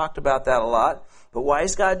 And we've talked about that a lot. But why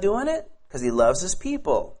is God doing it? Because He loves His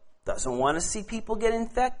people. Doesn't want to see people get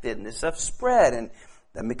infected and this stuff spread and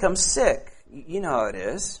then become sick. You know how it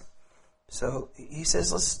is. So He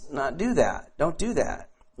says, let's not do that. Don't do that.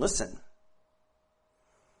 Listen.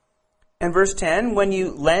 And verse 10, when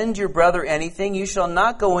you lend your brother anything, you shall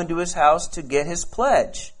not go into his house to get his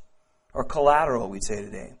pledge, or collateral, we'd say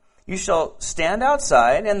today. You shall stand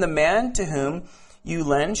outside, and the man to whom you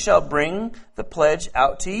lend shall bring the pledge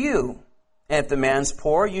out to you. And if the man's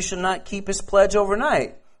poor, you shall not keep his pledge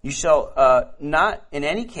overnight. You shall in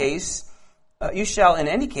any case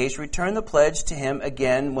return the pledge to him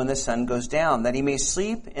again when the sun goes down, that he may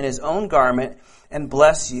sleep in his own garment and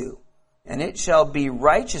bless you. And it shall be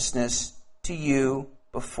righteousness to you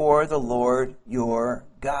before the Lord your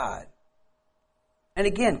God. And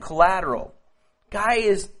again, collateral.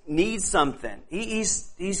 guy needs something.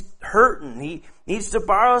 He's hurting. He needs to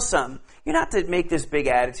borrow something. You're not to make this big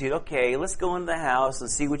attitude. Okay, let's go into the house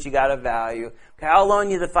and see what you got of value. Okay, I'll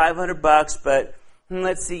loan you the $500, but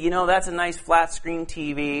let's see. That's a nice flat screen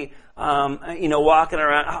TV. Walking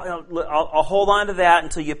around. I'll hold on to that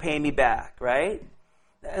until you pay me back, right?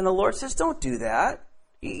 And the Lord says, don't do that.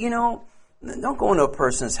 Don't go into a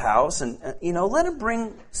person's house and let him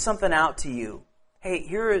bring something out to you. Hey,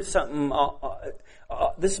 here is something.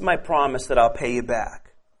 This is my promise that I'll pay you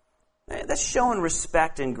back. That's showing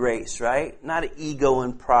respect and grace, right? Not an ego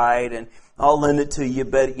and pride and I'll lend it to you,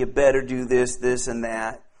 but you better do this, this, and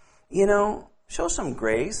that. Show some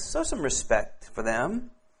grace, show some respect for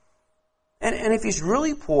them. And if he's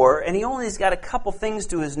really poor and he only's got a couple things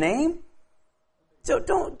to his name, so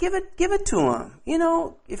don't give it to him.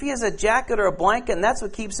 If he has a jacket or a blanket and that's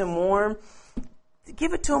what keeps him warm,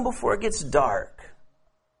 give it to him before it gets dark.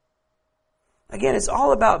 Again, it's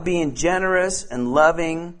all about being generous and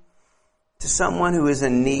loving to someone who is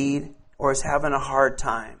in need or is having a hard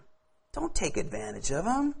time. Don't take advantage of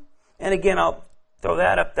them. And again, I'll throw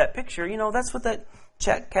that picture. That's what that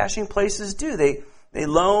check cashing places do. They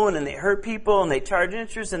loan and they hurt people and they charge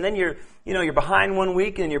interest, and then you're behind 1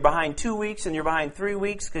 week and you're behind 2 weeks and you're behind 3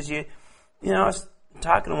 weeks because I was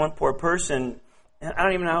talking to one poor person, and I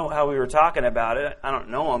don't even know how we were talking about it. I don't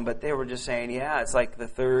know them, but they were just saying, yeah, it's like the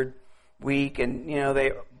third week, and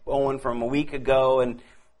they owing from a week ago, and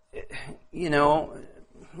the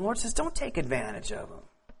Lord says, don't take advantage of them.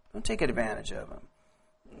 Don't take advantage of them.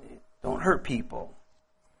 Don't hurt people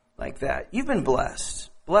like that. You've been blessed.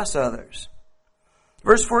 Bless others.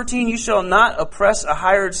 Verse 14, you shall not oppress a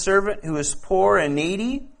hired servant who is poor and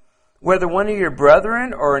needy, whether one of your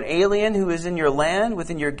brethren or an alien who is in your land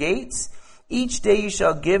within your gates. Each day you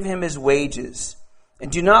shall give him his wages,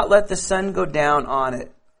 and do not let the sun go down on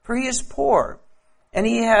it. For he is poor, and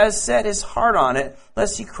he has set his heart on it,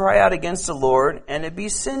 lest he cry out against the Lord, and it be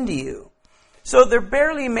sin to you. So they're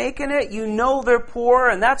barely making it. They're poor,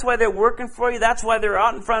 and that's why they're working for you. That's why they're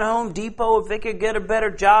out in front of Home Depot. If they could get a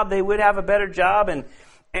better job, they would have a better job.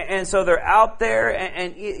 And so they're out there,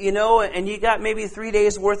 and you got maybe 3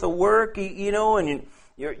 days worth of work, and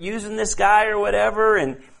you're using this guy or whatever,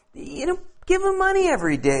 and give them money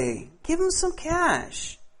every day. Give them some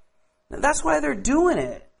cash. That's why they're doing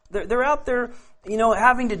it. They're out there,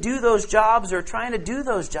 having to do those jobs or trying to do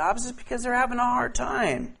those jobs is because they're having a hard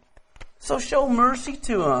time. So show mercy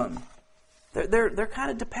to them. They're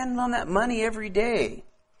kind of dependent on that money every day.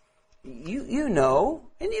 And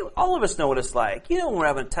all of us know what it's like. When we're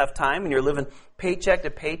having a tough time and you're living paycheck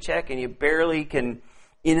to paycheck and you barely can,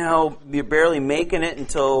 you're barely making it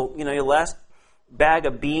until, your last bag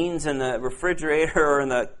of beans in the refrigerator or in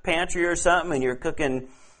the pantry or something, and you're cooking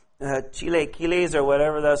chilaquiles or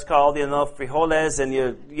whatever that's called, frijoles, and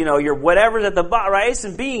you're whatever's at the bottom, rice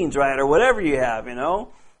and beans, right, or whatever you have,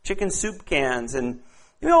 chicken soup cans, and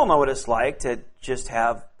we all know what it's like to just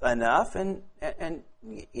have enough, and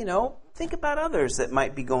think about others that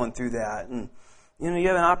might be going through that, and you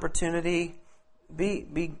have an opportunity.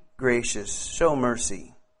 Be gracious, show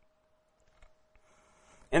mercy.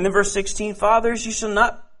 And then verse 16, fathers, you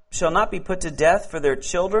shall not be put to death for their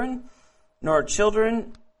children, nor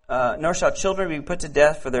shall children be put to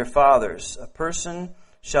death for their fathers. A person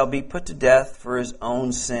shall be put to death for his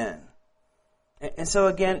own sin. And so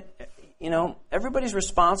again, everybody's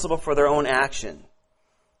responsible for their own action.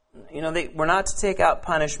 We're not to take out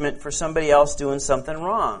punishment for somebody else doing something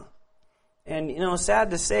wrong. And, sad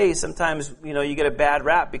to say, sometimes, you get a bad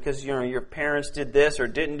rap because, your parents did this or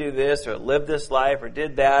didn't do this or lived this life or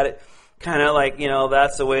did that. It kind of like,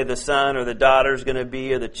 that's the way the son or the daughter's going to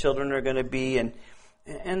be or the children are going to be. And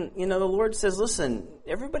the Lord says, listen,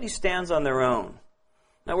 everybody stands on their own.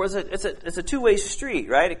 In other words, it's a two-way street,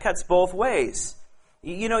 right? It cuts both ways.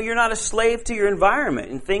 You're not a slave to your environment,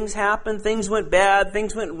 and things happen, things went bad,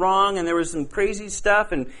 things went wrong, and there was some crazy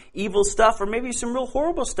stuff and evil stuff, or maybe some real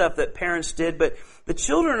horrible stuff that parents did, but the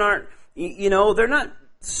children aren't, they're not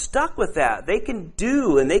stuck with that. They can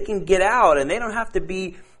do, and they can get out, and they don't have to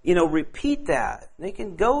be, repeat that. They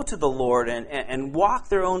can go to the Lord and walk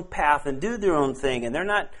their own path and do their own thing, and they're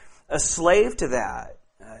not a slave to that.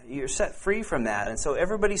 You're set free from that, and so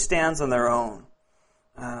everybody stands on their own.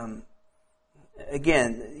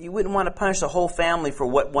 Again, you wouldn't want to punish the whole family for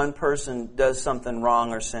what one person does something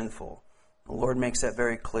wrong or sinful. The Lord makes that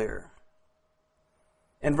very clear.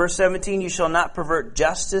 In verse 17, you shall not pervert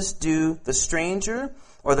justice due the stranger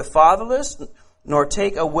or the fatherless, nor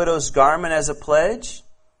take a widow's garment as a pledge.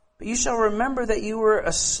 But you shall remember that you were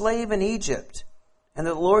a slave in Egypt, and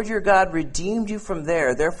that the Lord your God redeemed you from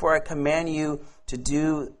there. Therefore I command you to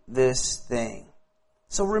do this thing.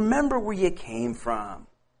 So remember where you came from.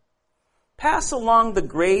 Pass along the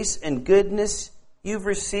grace and goodness you've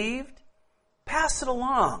received. Pass it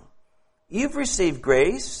along. You've received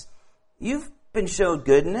grace. You've been shown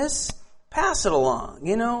goodness. Pass it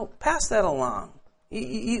along. Pass that along.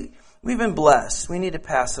 We've been blessed. We need to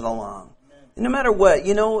pass it along. No matter what, I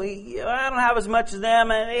don't have as much as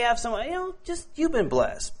them, and they have some, just you've been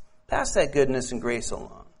blessed. Pass that goodness and grace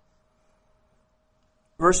along.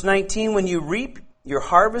 Verse 19, when you reap your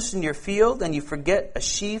harvest in your field, and you forget a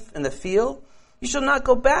sheaf in the field, you shall not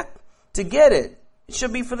go back to get it. It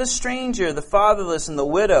shall be for the stranger, the fatherless, and the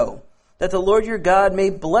widow, that the Lord your God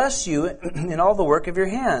may bless you in all the work of your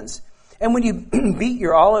hands. And when you beat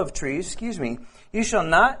your olive trees, you shall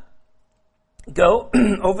not go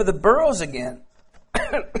over the burrows again.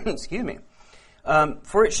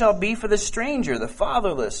 For it shall be for the stranger, the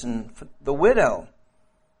fatherless, and for the widow.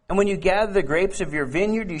 And when you gather the grapes of your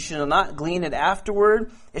vineyard, you shall not glean it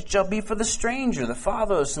afterward. It shall be for the stranger, the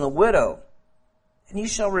fatherless, and the widow. And you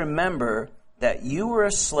shall remember that you were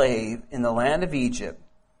a slave in the land of Egypt.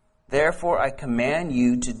 Therefore I command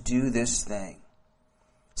you to do this thing.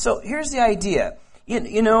 So here's the idea. You're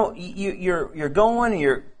going and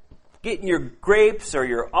you're getting your grapes or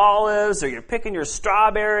your olives, or you're picking your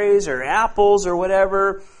strawberries or apples or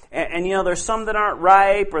whatever, and there's some that aren't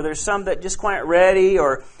ripe, or there's some that just aren't ready,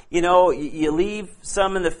 or you leave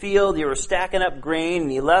some in the field, you were stacking up grain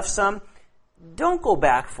and you left some. Don't go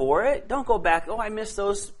back for it. Don't go back, I missed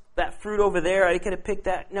that fruit over there, I could have picked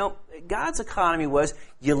that. No, God's economy was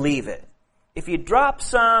you leave it. If you drop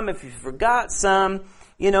some, if you forgot some,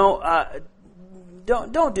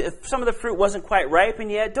 don't do, if some of the fruit wasn't quite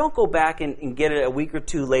ripened yet, don't go back and get it a week or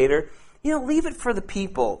two later. Leave it for the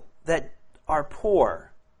people that are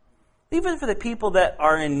poor. Leave it for the people that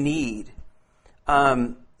are in need.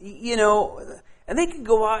 And they can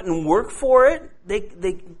go out and work for it. They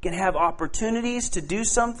can have opportunities to do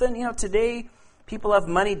something. Today people have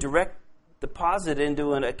money direct deposit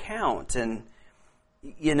into an account, and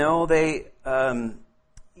the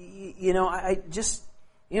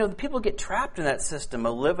people get trapped in that system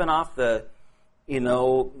of living off the,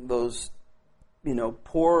 those,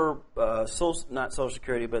 poor, not Social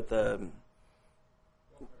Security, but the,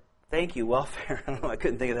 thank you, welfare. I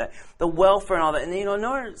couldn't think of that. The welfare and all that.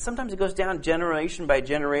 And, sometimes it goes down generation by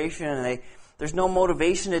generation, and there's no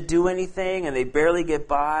motivation to do anything, and they barely get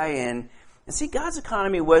by. And see, God's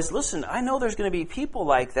economy was, listen, I know there's going to be people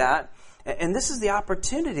like that, and this is the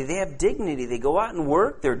opportunity. They have dignity. They go out and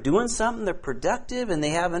work. They're doing something. They're productive, and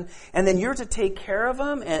and then you're to take care of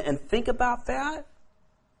them and think about that.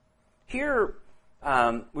 Here,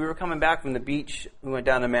 we were coming back from the beach. We went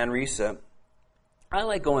down to Manresa. I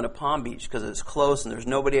like going to Palm Beach because it's close and there's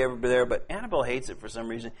nobody ever there. But Annabelle hates it for some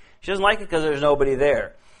reason. She doesn't like it because there's nobody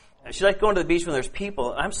there. She likes going to the beach when there's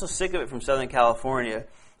people. I'm so sick of it from Southern California.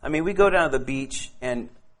 I mean, we go down to the beach and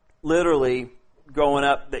literally growing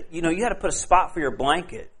up, that you had to put a spot for your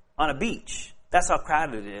blanket on a beach. That's how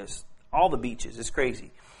crowded it is. All the beaches. It's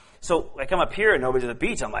crazy. So I come up here and nobody's at the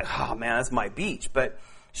beach. I'm like, oh man, that's my beach. But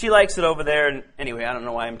she likes it over there. And anyway, I don't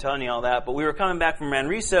know why I'm telling you all that. But we were coming back from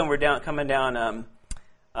Manresa and we're coming down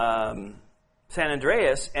San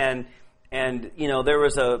Andreas, and there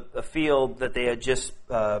was a field that they had just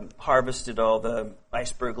harvested all the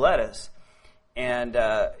iceberg lettuce, and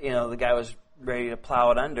the guy was ready to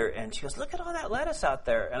plow it under, and she goes, "Look at all that lettuce out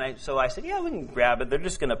there." And so I said, "Yeah, we can grab it. They're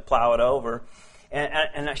just going to plow it over."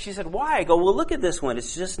 And she said, "Why?" I go, "Well, look at this one.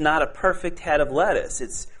 It's just not a perfect head of lettuce.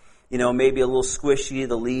 It's maybe a little squishy.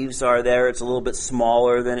 The leaves are there. It's a little bit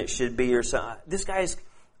smaller than it should be, or something." This guy's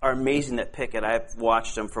are amazing at pick it. I've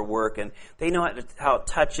watched them for work, and they know how to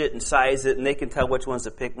touch it and size it, and they can tell which ones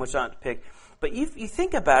to pick and which not to pick. But you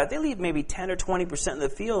think about it, they leave maybe 10 or 20% in the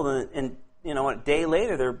field, and a day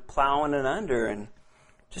later they're plowing it under. And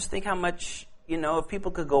just think how much, if people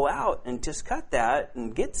could go out and just cut that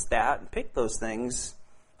and get that and pick those things.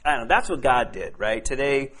 I don't know, that's what God did, right?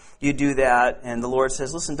 Today you do that, and the Lord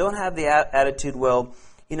says, listen, don't have the attitude, well,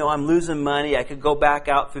 I'm losing money. I could go back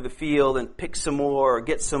out through the field and pick some more or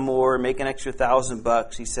get some more and make an extra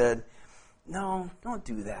 $1,000. He said, no, don't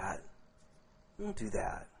do that. Don't do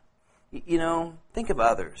that. Think of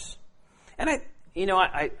others. And I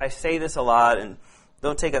say this a lot, and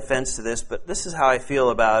don't take offense to this, but this is how I feel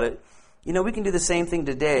about it. We can do the same thing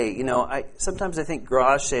today. Sometimes I think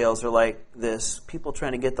garage sales are like this. People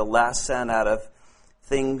trying to get the last cent out of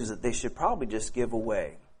things that they should probably just give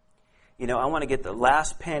away. I want to get the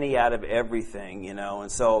last penny out of everything,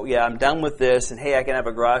 and so, yeah, I'm done with this, and hey, I can have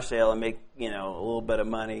a garage sale and make, a little bit of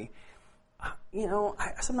money.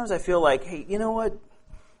 Sometimes I feel like, hey, you know what?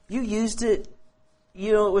 You used it.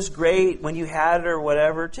 it was great when you had it or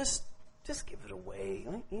whatever. Just give it away.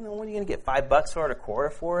 When are you going to get $5 for it, a quarter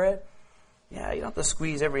for it? Yeah, you don't have to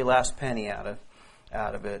squeeze every last penny out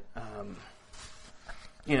of it.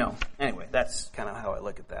 Anyway, that's kind of how I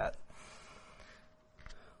look at that.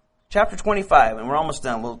 Chapter 25, and we're almost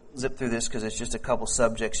done. We'll zip through this because it's just a couple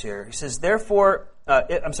subjects here. He says,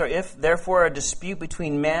 if therefore a dispute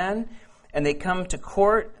between man and they come to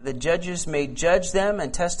court, the judges may judge them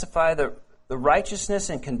and testify the righteousness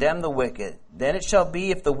and condemn the wicked. Then it shall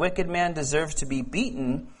be, if the wicked man deserves to be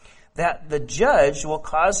beaten, that the judge will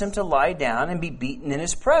cause him to lie down and be beaten in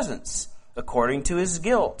his presence, according to his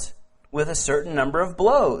guilt, with a certain number of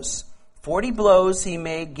blows. 40 blows he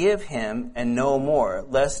may give him, and no more,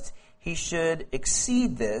 lest he should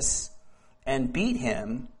exceed this and beat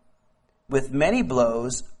him with many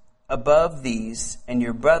blows above these, and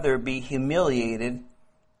your brother be humiliated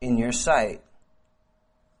in your sight.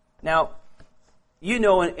 Now,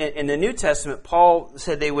 in the New Testament, Paul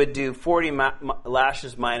said they would do 40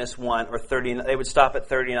 lashes minus 1, or 30. They would stop at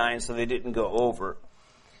 39, so they didn't go over.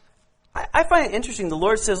 I find it interesting. The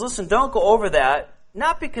Lord says, listen, don't go over that,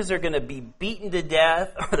 not because they're going to be beaten to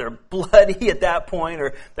death, or they're bloody at that point,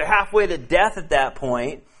 or they're halfway to death at that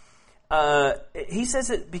point. He says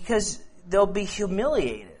it because they'll be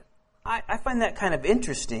humiliated. I find that kind of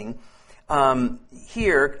interesting.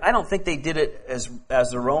 Here, I don't think they did it as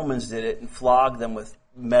the Romans did it and flogged them with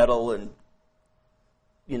metal and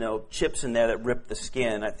chips in there that ripped the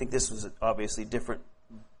skin. I think this was obviously different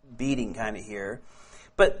beating kind of here.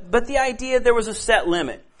 But the idea, there was a set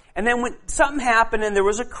limit. And then when something happened and there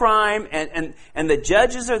was a crime and the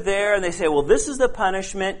judges are there and they say, well, this is the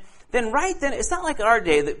punishment, then right then, it's not like our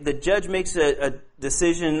day that the judge makes a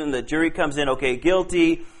decision and the jury comes in, okay,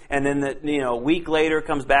 guilty, and then a week later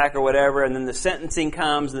comes back or whatever, and then the sentencing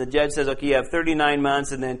comes and the judge says, okay, you have 39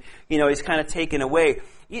 months, and then, he's kind of taken away.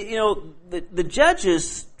 The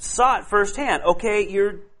judges saw it firsthand. Okay,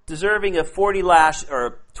 you're deserving of 40 lash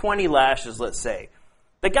or 20 lashes, let's say.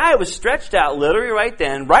 The guy was stretched out literally right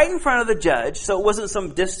then, right in front of the judge, so it wasn't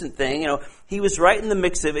some distant thing. He was right in the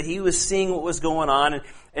mix of it. He was seeing what was going on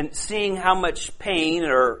and seeing how much pain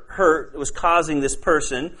or hurt was causing this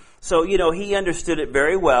person. So, he understood it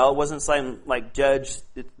very well. It wasn't something like judge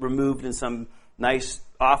removed in some nice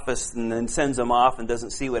office and then sends him off and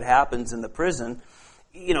doesn't see what happens in the prison.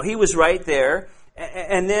 He was right there.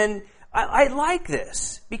 And then I like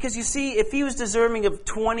this because, you see, if he was deserving of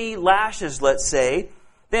 20 lashes, let's say,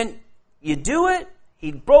 then you do it.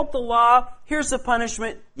 He broke the law. Here's the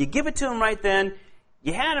punishment. You give it to him right then.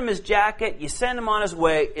 You hand him his jacket. You send him on his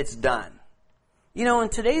way. It's done. In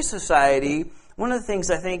today's society, one of the things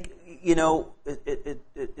I think, it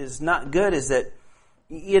is not good is that,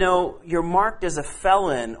 you're marked as a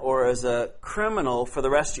felon or as a criminal for the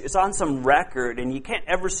rest of you. It's on some record, and you can't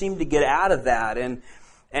ever seem to get out of that. And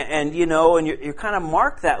you're kind of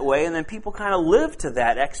marked that way, and then people kind of live to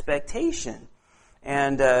that expectation.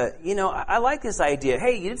 And, I like this idea.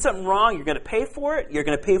 Hey, you did something wrong. You're going to pay for it. You're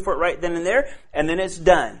going to pay for it right then and there. And then it's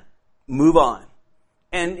done. Move on.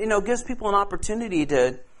 And, gives people an opportunity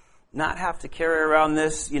to not have to carry around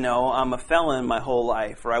this, I'm a felon my whole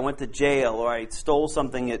life, or I went to jail, or I stole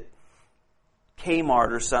something at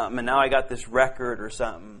Kmart or something, and now I got this record or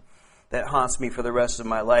something that haunts me for the rest of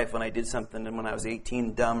my life when I did something when I was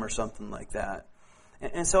 18 dumb or something like that.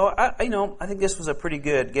 And so, I think this was a pretty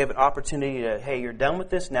good, gave an opportunity to, hey, you're done with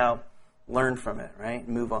this, now learn from it, right?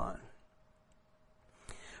 Move on.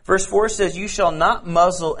 Verse 4 says, you shall not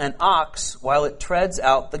muzzle an ox while it treads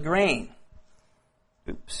out the grain.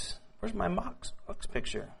 Oops. Where's my ox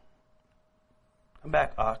picture? Come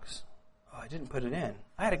back, ox. Oh, I didn't put it in.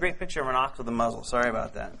 I had a great picture of an ox with a muzzle. Sorry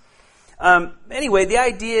about that. Anyway, the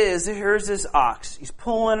idea is, here's this ox. He's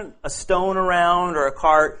pulling a stone around or a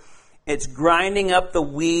cart. It's grinding up the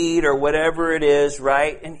weed or whatever it is,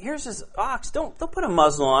 right? And here's this ox. Don't put a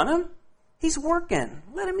muzzle on him. He's working.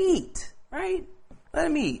 Let him eat, right? Let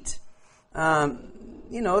him eat.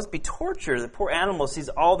 It'd be torture. The poor animal sees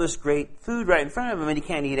all this great food right in front of him and he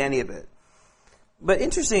can't eat any of it. But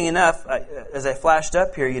interesting enough, as I flashed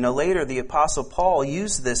up here, later the Apostle Paul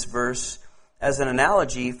used this verse as an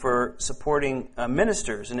analogy for supporting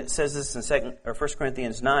ministers. And it says this in 1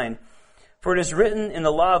 Corinthians 9. For it is written in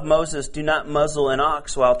the law of Moses, do not muzzle an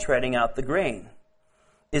ox while treading out the grain.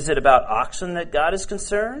 Is it about oxen that God is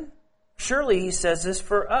concerned? Surely he says this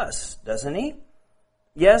for us, doesn't he?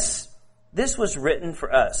 Yes, this was written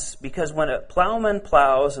for us, because when a plowman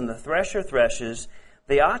plows and the thresher threshes,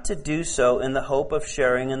 they ought to do so in the hope of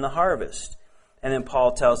sharing in the harvest. And then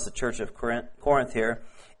Paul tells the church of Corinth here,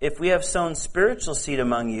 if we have sown spiritual seed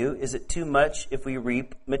among you, is it too much if we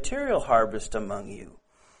reap material harvest among you?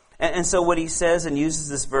 And so what he says and uses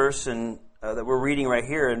this verse that we're reading right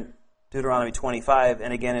here in Deuteronomy 25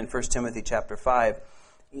 and again in 1 Timothy chapter 5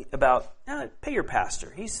 about pay your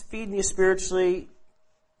pastor. He's feeding you spiritually.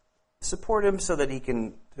 Support him so he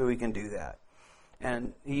can do that.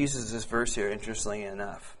 And he uses this verse here, interestingly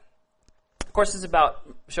enough. Of course, it's about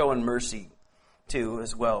showing mercy too,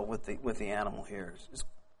 as well with the animal here. It's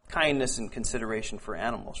kindness and consideration for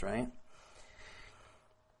animals, right?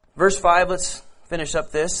 Verse 5, let's finish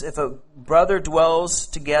up this. If a brother dwells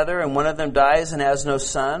together and one of them dies and has no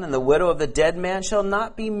son, and the widow of the dead man shall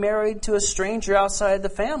not be married to a stranger outside the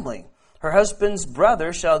family, her husband's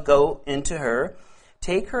brother shall go into her,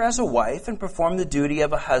 take her as a wife, and perform the duty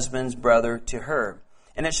of a husband's brother to her.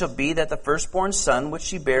 And it shall be that the firstborn son which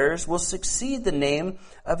she bears will succeed the name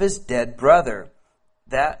of his dead brother,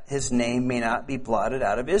 that his name may not be blotted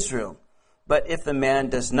out of Israel. But if the man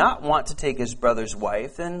does not want to take his brother's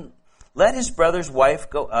wife, then let his brother's wife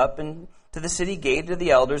go up and to the city gate to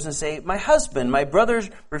the elders and say, my husband's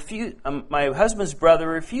brother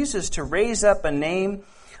refuses to raise up a name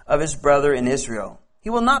of his brother in Israel. He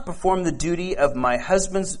will not perform the duty of my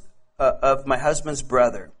husband's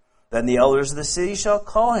brother. Then the elders of the city shall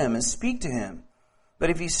call him and speak to him. But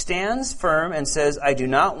if he stands firm and says, I do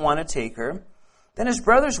not want to take her, then his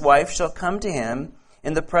brother's wife shall come to him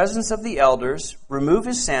in the presence of the elders, remove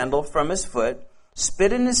his sandal from his foot,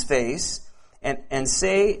 spit in his face, and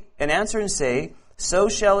answer and say, so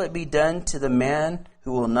shall it be done to the man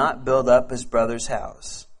who will not build up his brother's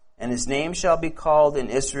house. And his name shall be called in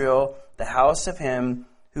Israel the house of him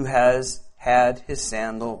who has had his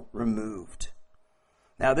sandal removed.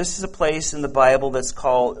 Now, this is a place in the Bible that's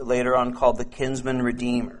later on called the kinsman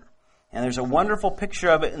redeemer. And there's a wonderful picture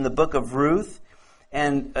of it in the book of Ruth.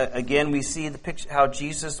 And again, we see the picture how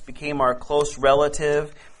Jesus became our close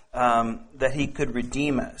relative, that he could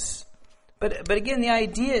redeem us. But again, the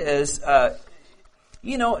idea is,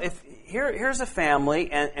 if here's a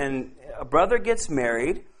family and a brother gets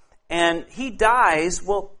married and he dies,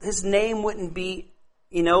 well, his name wouldn't be,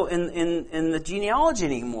 in the genealogy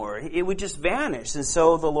anymore. It would just vanish. And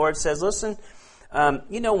so the Lord says, listen,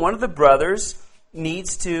 one of the brothers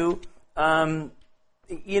needs to,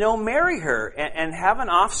 marry her and have an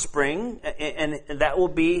offspring, and that will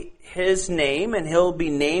be his name, and he'll be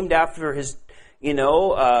named after his, his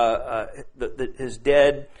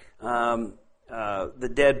dead,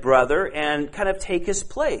 the dead brother, and kind of take his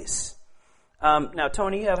place. Now,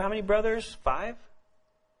 Tony, you have how many brothers? 5?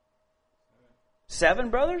 7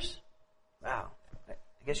 brothers? Wow, I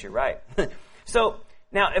guess you're right. So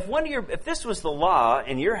now, if this was the law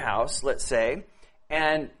in your house, let's say,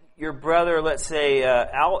 and your brother, let's say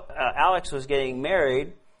Alex was getting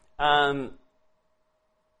married, and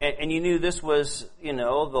you knew this was, the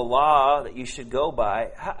law that you should go by,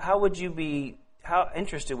 how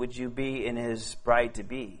interested would you be in his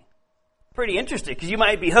bride-to-be? Pretty interested, because you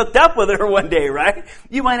might be hooked up with her one day, right?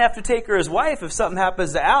 You might have to take her as wife if something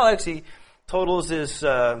happens to Alex. He totals his,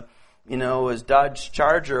 his Dodge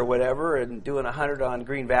Charger or whatever, and doing 100 on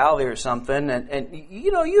Green Valley or something, and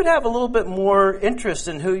you'd have a little bit more interest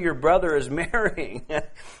in who your brother is marrying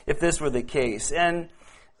if this were the case. And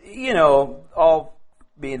all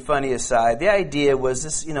being funny aside, the idea was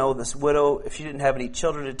this, this widow, if she didn't have any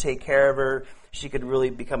children to take care of her, she could really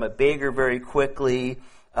become a beggar very quickly.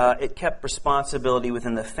 It kept responsibility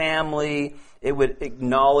within the family. It would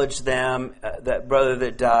acknowledge them, that brother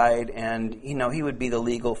that died, and he would be the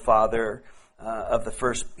legal father of the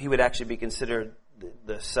first. He would actually be considered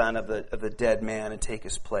the son of the dead man and take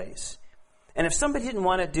his place. And if somebody didn't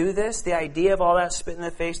want to do this, the idea of all that spit in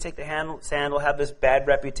the face, take the sandal, have this bad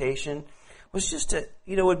reputation, was just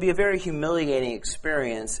would be a very humiliating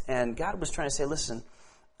experience. And God was trying to say, listen,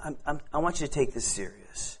 I want you to take this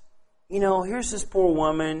serious. Here's this poor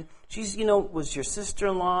woman. She's, was your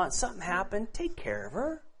sister-in-law. Something happened. Take care of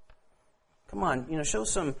her. Come on, show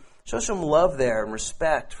some love there and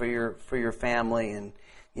respect for your family, and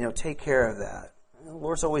take care of that. The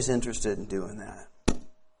Lord's always interested in doing that.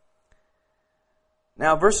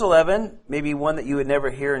 Now, verse 11, maybe one that you would never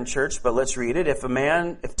hear in church, but let's read it.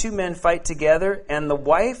 If 2 men fight together, and the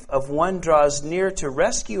wife of one draws near to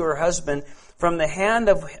rescue her husband from the hand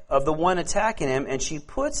of the one attacking him, and she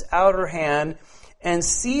puts out her hand and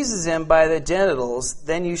seizes him by the genitals,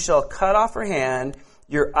 then you shall cut off her hand.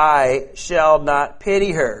 Your eye shall not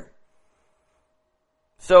pity her.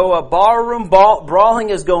 So a barroom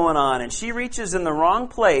brawling is going on, and she reaches in the wrong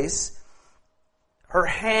place. Her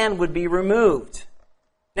hand would be removed.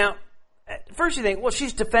 Now, at first you think, well,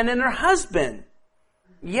 she's defending her husband.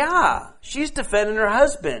 Yeah, she's defending her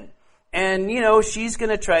husband. And, she's going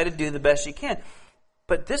to try to do the best she can.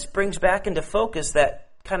 But this brings back into focus that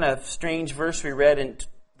kind of strange verse we read in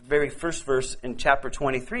the very first verse in chapter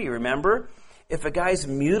 23. Remember? If a guy's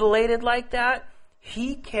mutilated like that,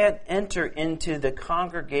 he can't enter into the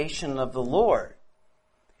congregation of the Lord.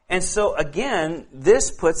 And so, again,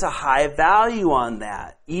 this puts a high value on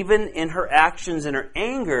that. Even in her actions and her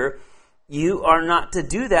anger, you are not to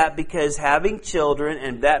do that, because having children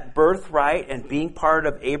and that birthright and being part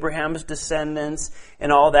of Abraham's descendants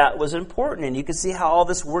and all that was important. And you can see how all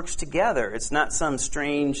this works together. It's not some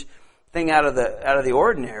strange thing out of the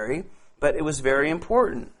ordinary, but it was very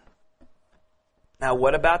important. Now,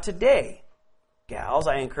 what about today? Gals,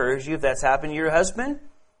 I encourage you, if that's happened to your husband,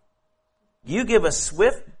 you give a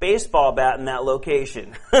swift baseball bat in that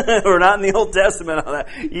location. We're not in the Old Testament on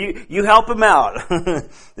that. You help him out.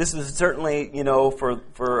 This was certainly,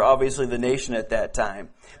 for obviously the nation at that time.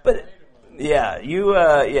 But yeah,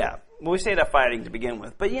 we stayed up fighting to begin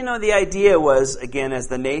with. But the idea was, again, as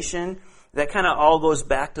the nation, that kind of all goes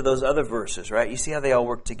back to those other verses, right? You see how they all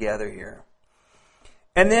work together here.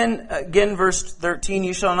 And then, again, verse 13,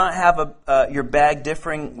 you shall not have your bag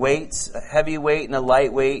differing weights, a heavy weight and a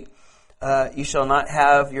light weight. You shall not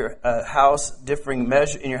have your house differing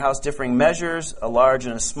measures, a large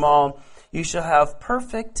and a small. You shall have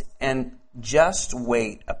perfect and just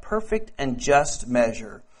weight, a perfect and just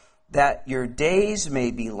measure, that your days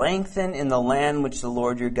may be lengthened in the land which the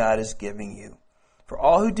Lord your God is giving you. For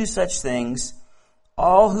all who do such things,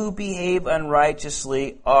 all who behave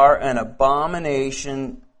unrighteously, are an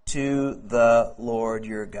abomination to the Lord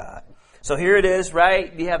your God. So here it is,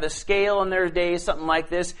 right? You have a scale in their days, something like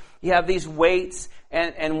this. You have these weights,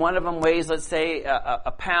 and one of them weighs, let's say,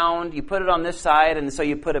 a pound. You put it on this side, and so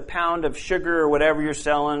you put a pound of sugar or whatever you're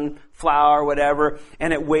selling, flour, whatever,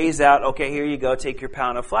 and it weighs out, okay, here you go, take your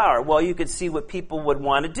pound of flour. Well, you could see what people would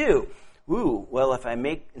want to do. Ooh, well, if I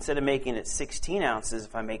instead of making it 16 ounces,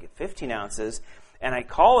 if I make it 15 ounces, and I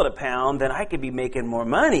call it a pound, then I could be making more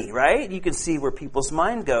money, right? You can see where people's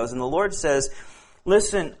mind goes. And the Lord says,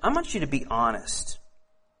 listen, I want you to be honest.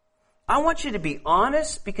 I want you to be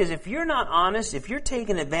honest, because if you're not honest, if you're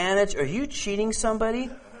taking advantage or you cheating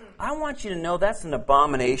somebody, I want you to know that's an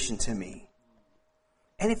abomination to me.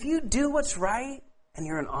 And if you do what's right and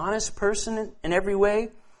you're an honest person in every way,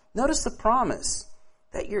 notice the promise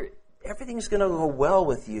that everything's going to go well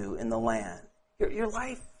with you in the land. Your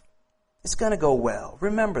life is going to go well.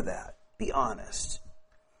 Remember that. Be honest.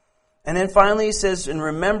 And then finally he says, and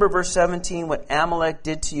remember, verse 17, what Amalek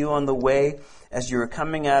did to you on the way as you were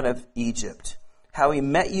coming out of Egypt. How he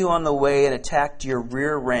met you on the way and attacked your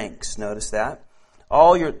rear ranks. Notice that.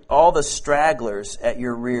 All the stragglers at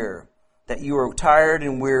your rear, that you were tired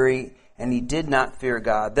and weary, and he did not fear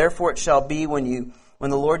God. Therefore it shall be when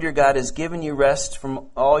the Lord your God has given you rest from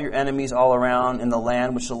all your enemies all around in the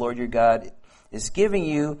land which the Lord your God is giving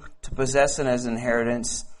you to possess it as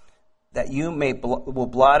inheritance, that you will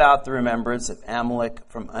blot out the remembrance of Amalek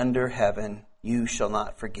from under heaven. You shall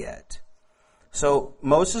not forget. So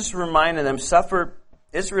Moses reminded them,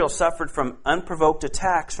 Israel suffered from unprovoked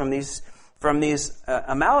attacks from these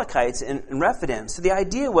Amalekites in Rephidim. So the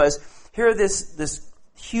idea was, here this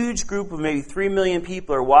huge group of maybe 3 million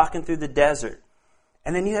people are walking through the desert.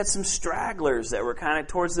 And then you had some stragglers that were kind of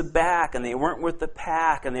towards the back, and they weren't with the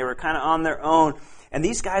pack, and they were kind of on their own. And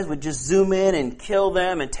these guys would just zoom in and kill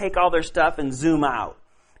them and take all their stuff and zoom out.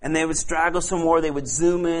 And they would straggle some more. They would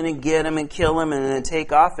zoom in and get them and kill them and then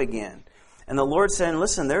take off again. And the Lord said,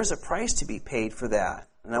 listen, there's a price to be paid for that.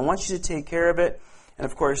 And I want you to take care of it. And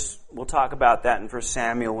of course, we'll talk about that in 1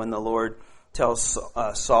 Samuel when the Lord tells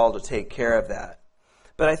Saul to take care of that.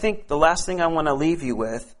 But I think the last thing I want to leave you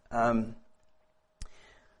with, the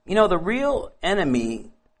real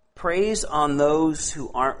enemy preys on those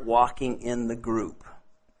who aren't walking in the group.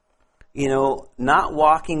 Not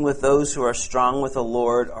walking with those who are strong with the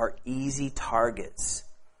Lord are easy targets.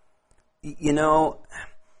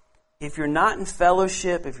 If you're not in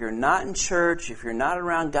fellowship, if you're not in church, if you're not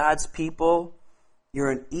around God's people,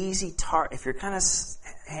 you're an easy target. If you're kind of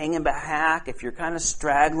hanging back, if you're kind of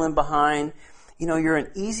straggling behind, you're an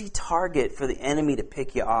easy target for the enemy to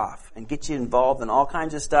pick you off and get you involved in all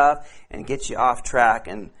kinds of stuff and get you off track.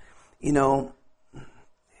 And, you're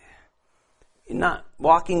not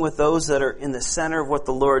walking with those that are in the center of what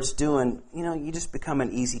the Lord's doing, you just become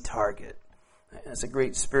an easy target. That's a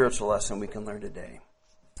great spiritual lesson we can learn today.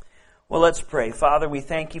 Well, let's pray. Father, we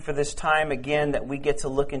thank you for this time again that we get to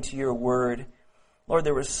look into your word. Lord,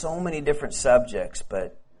 there were so many different subjects,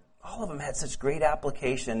 but all of them had such great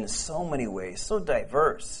application in so many ways, so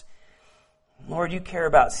diverse. Lord, you care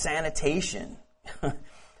about sanitation.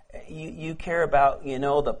 you care about,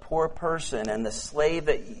 the poor person and the slave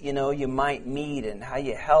that, you might meet, and how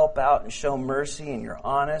you help out and show mercy, and you're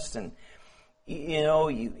honest, and,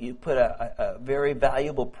 you put a very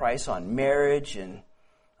valuable price on marriage, and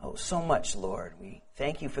so much, Lord. We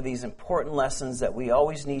thank you for these important lessons that we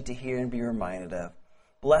always need to hear and be reminded of.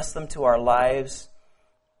 Bless them to our lives.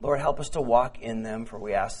 Lord, help us to walk in them, for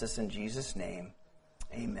we ask this in Jesus' name.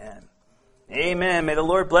 Amen. Amen. May the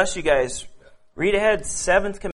Lord bless you guys. Read ahead, 7th commandment.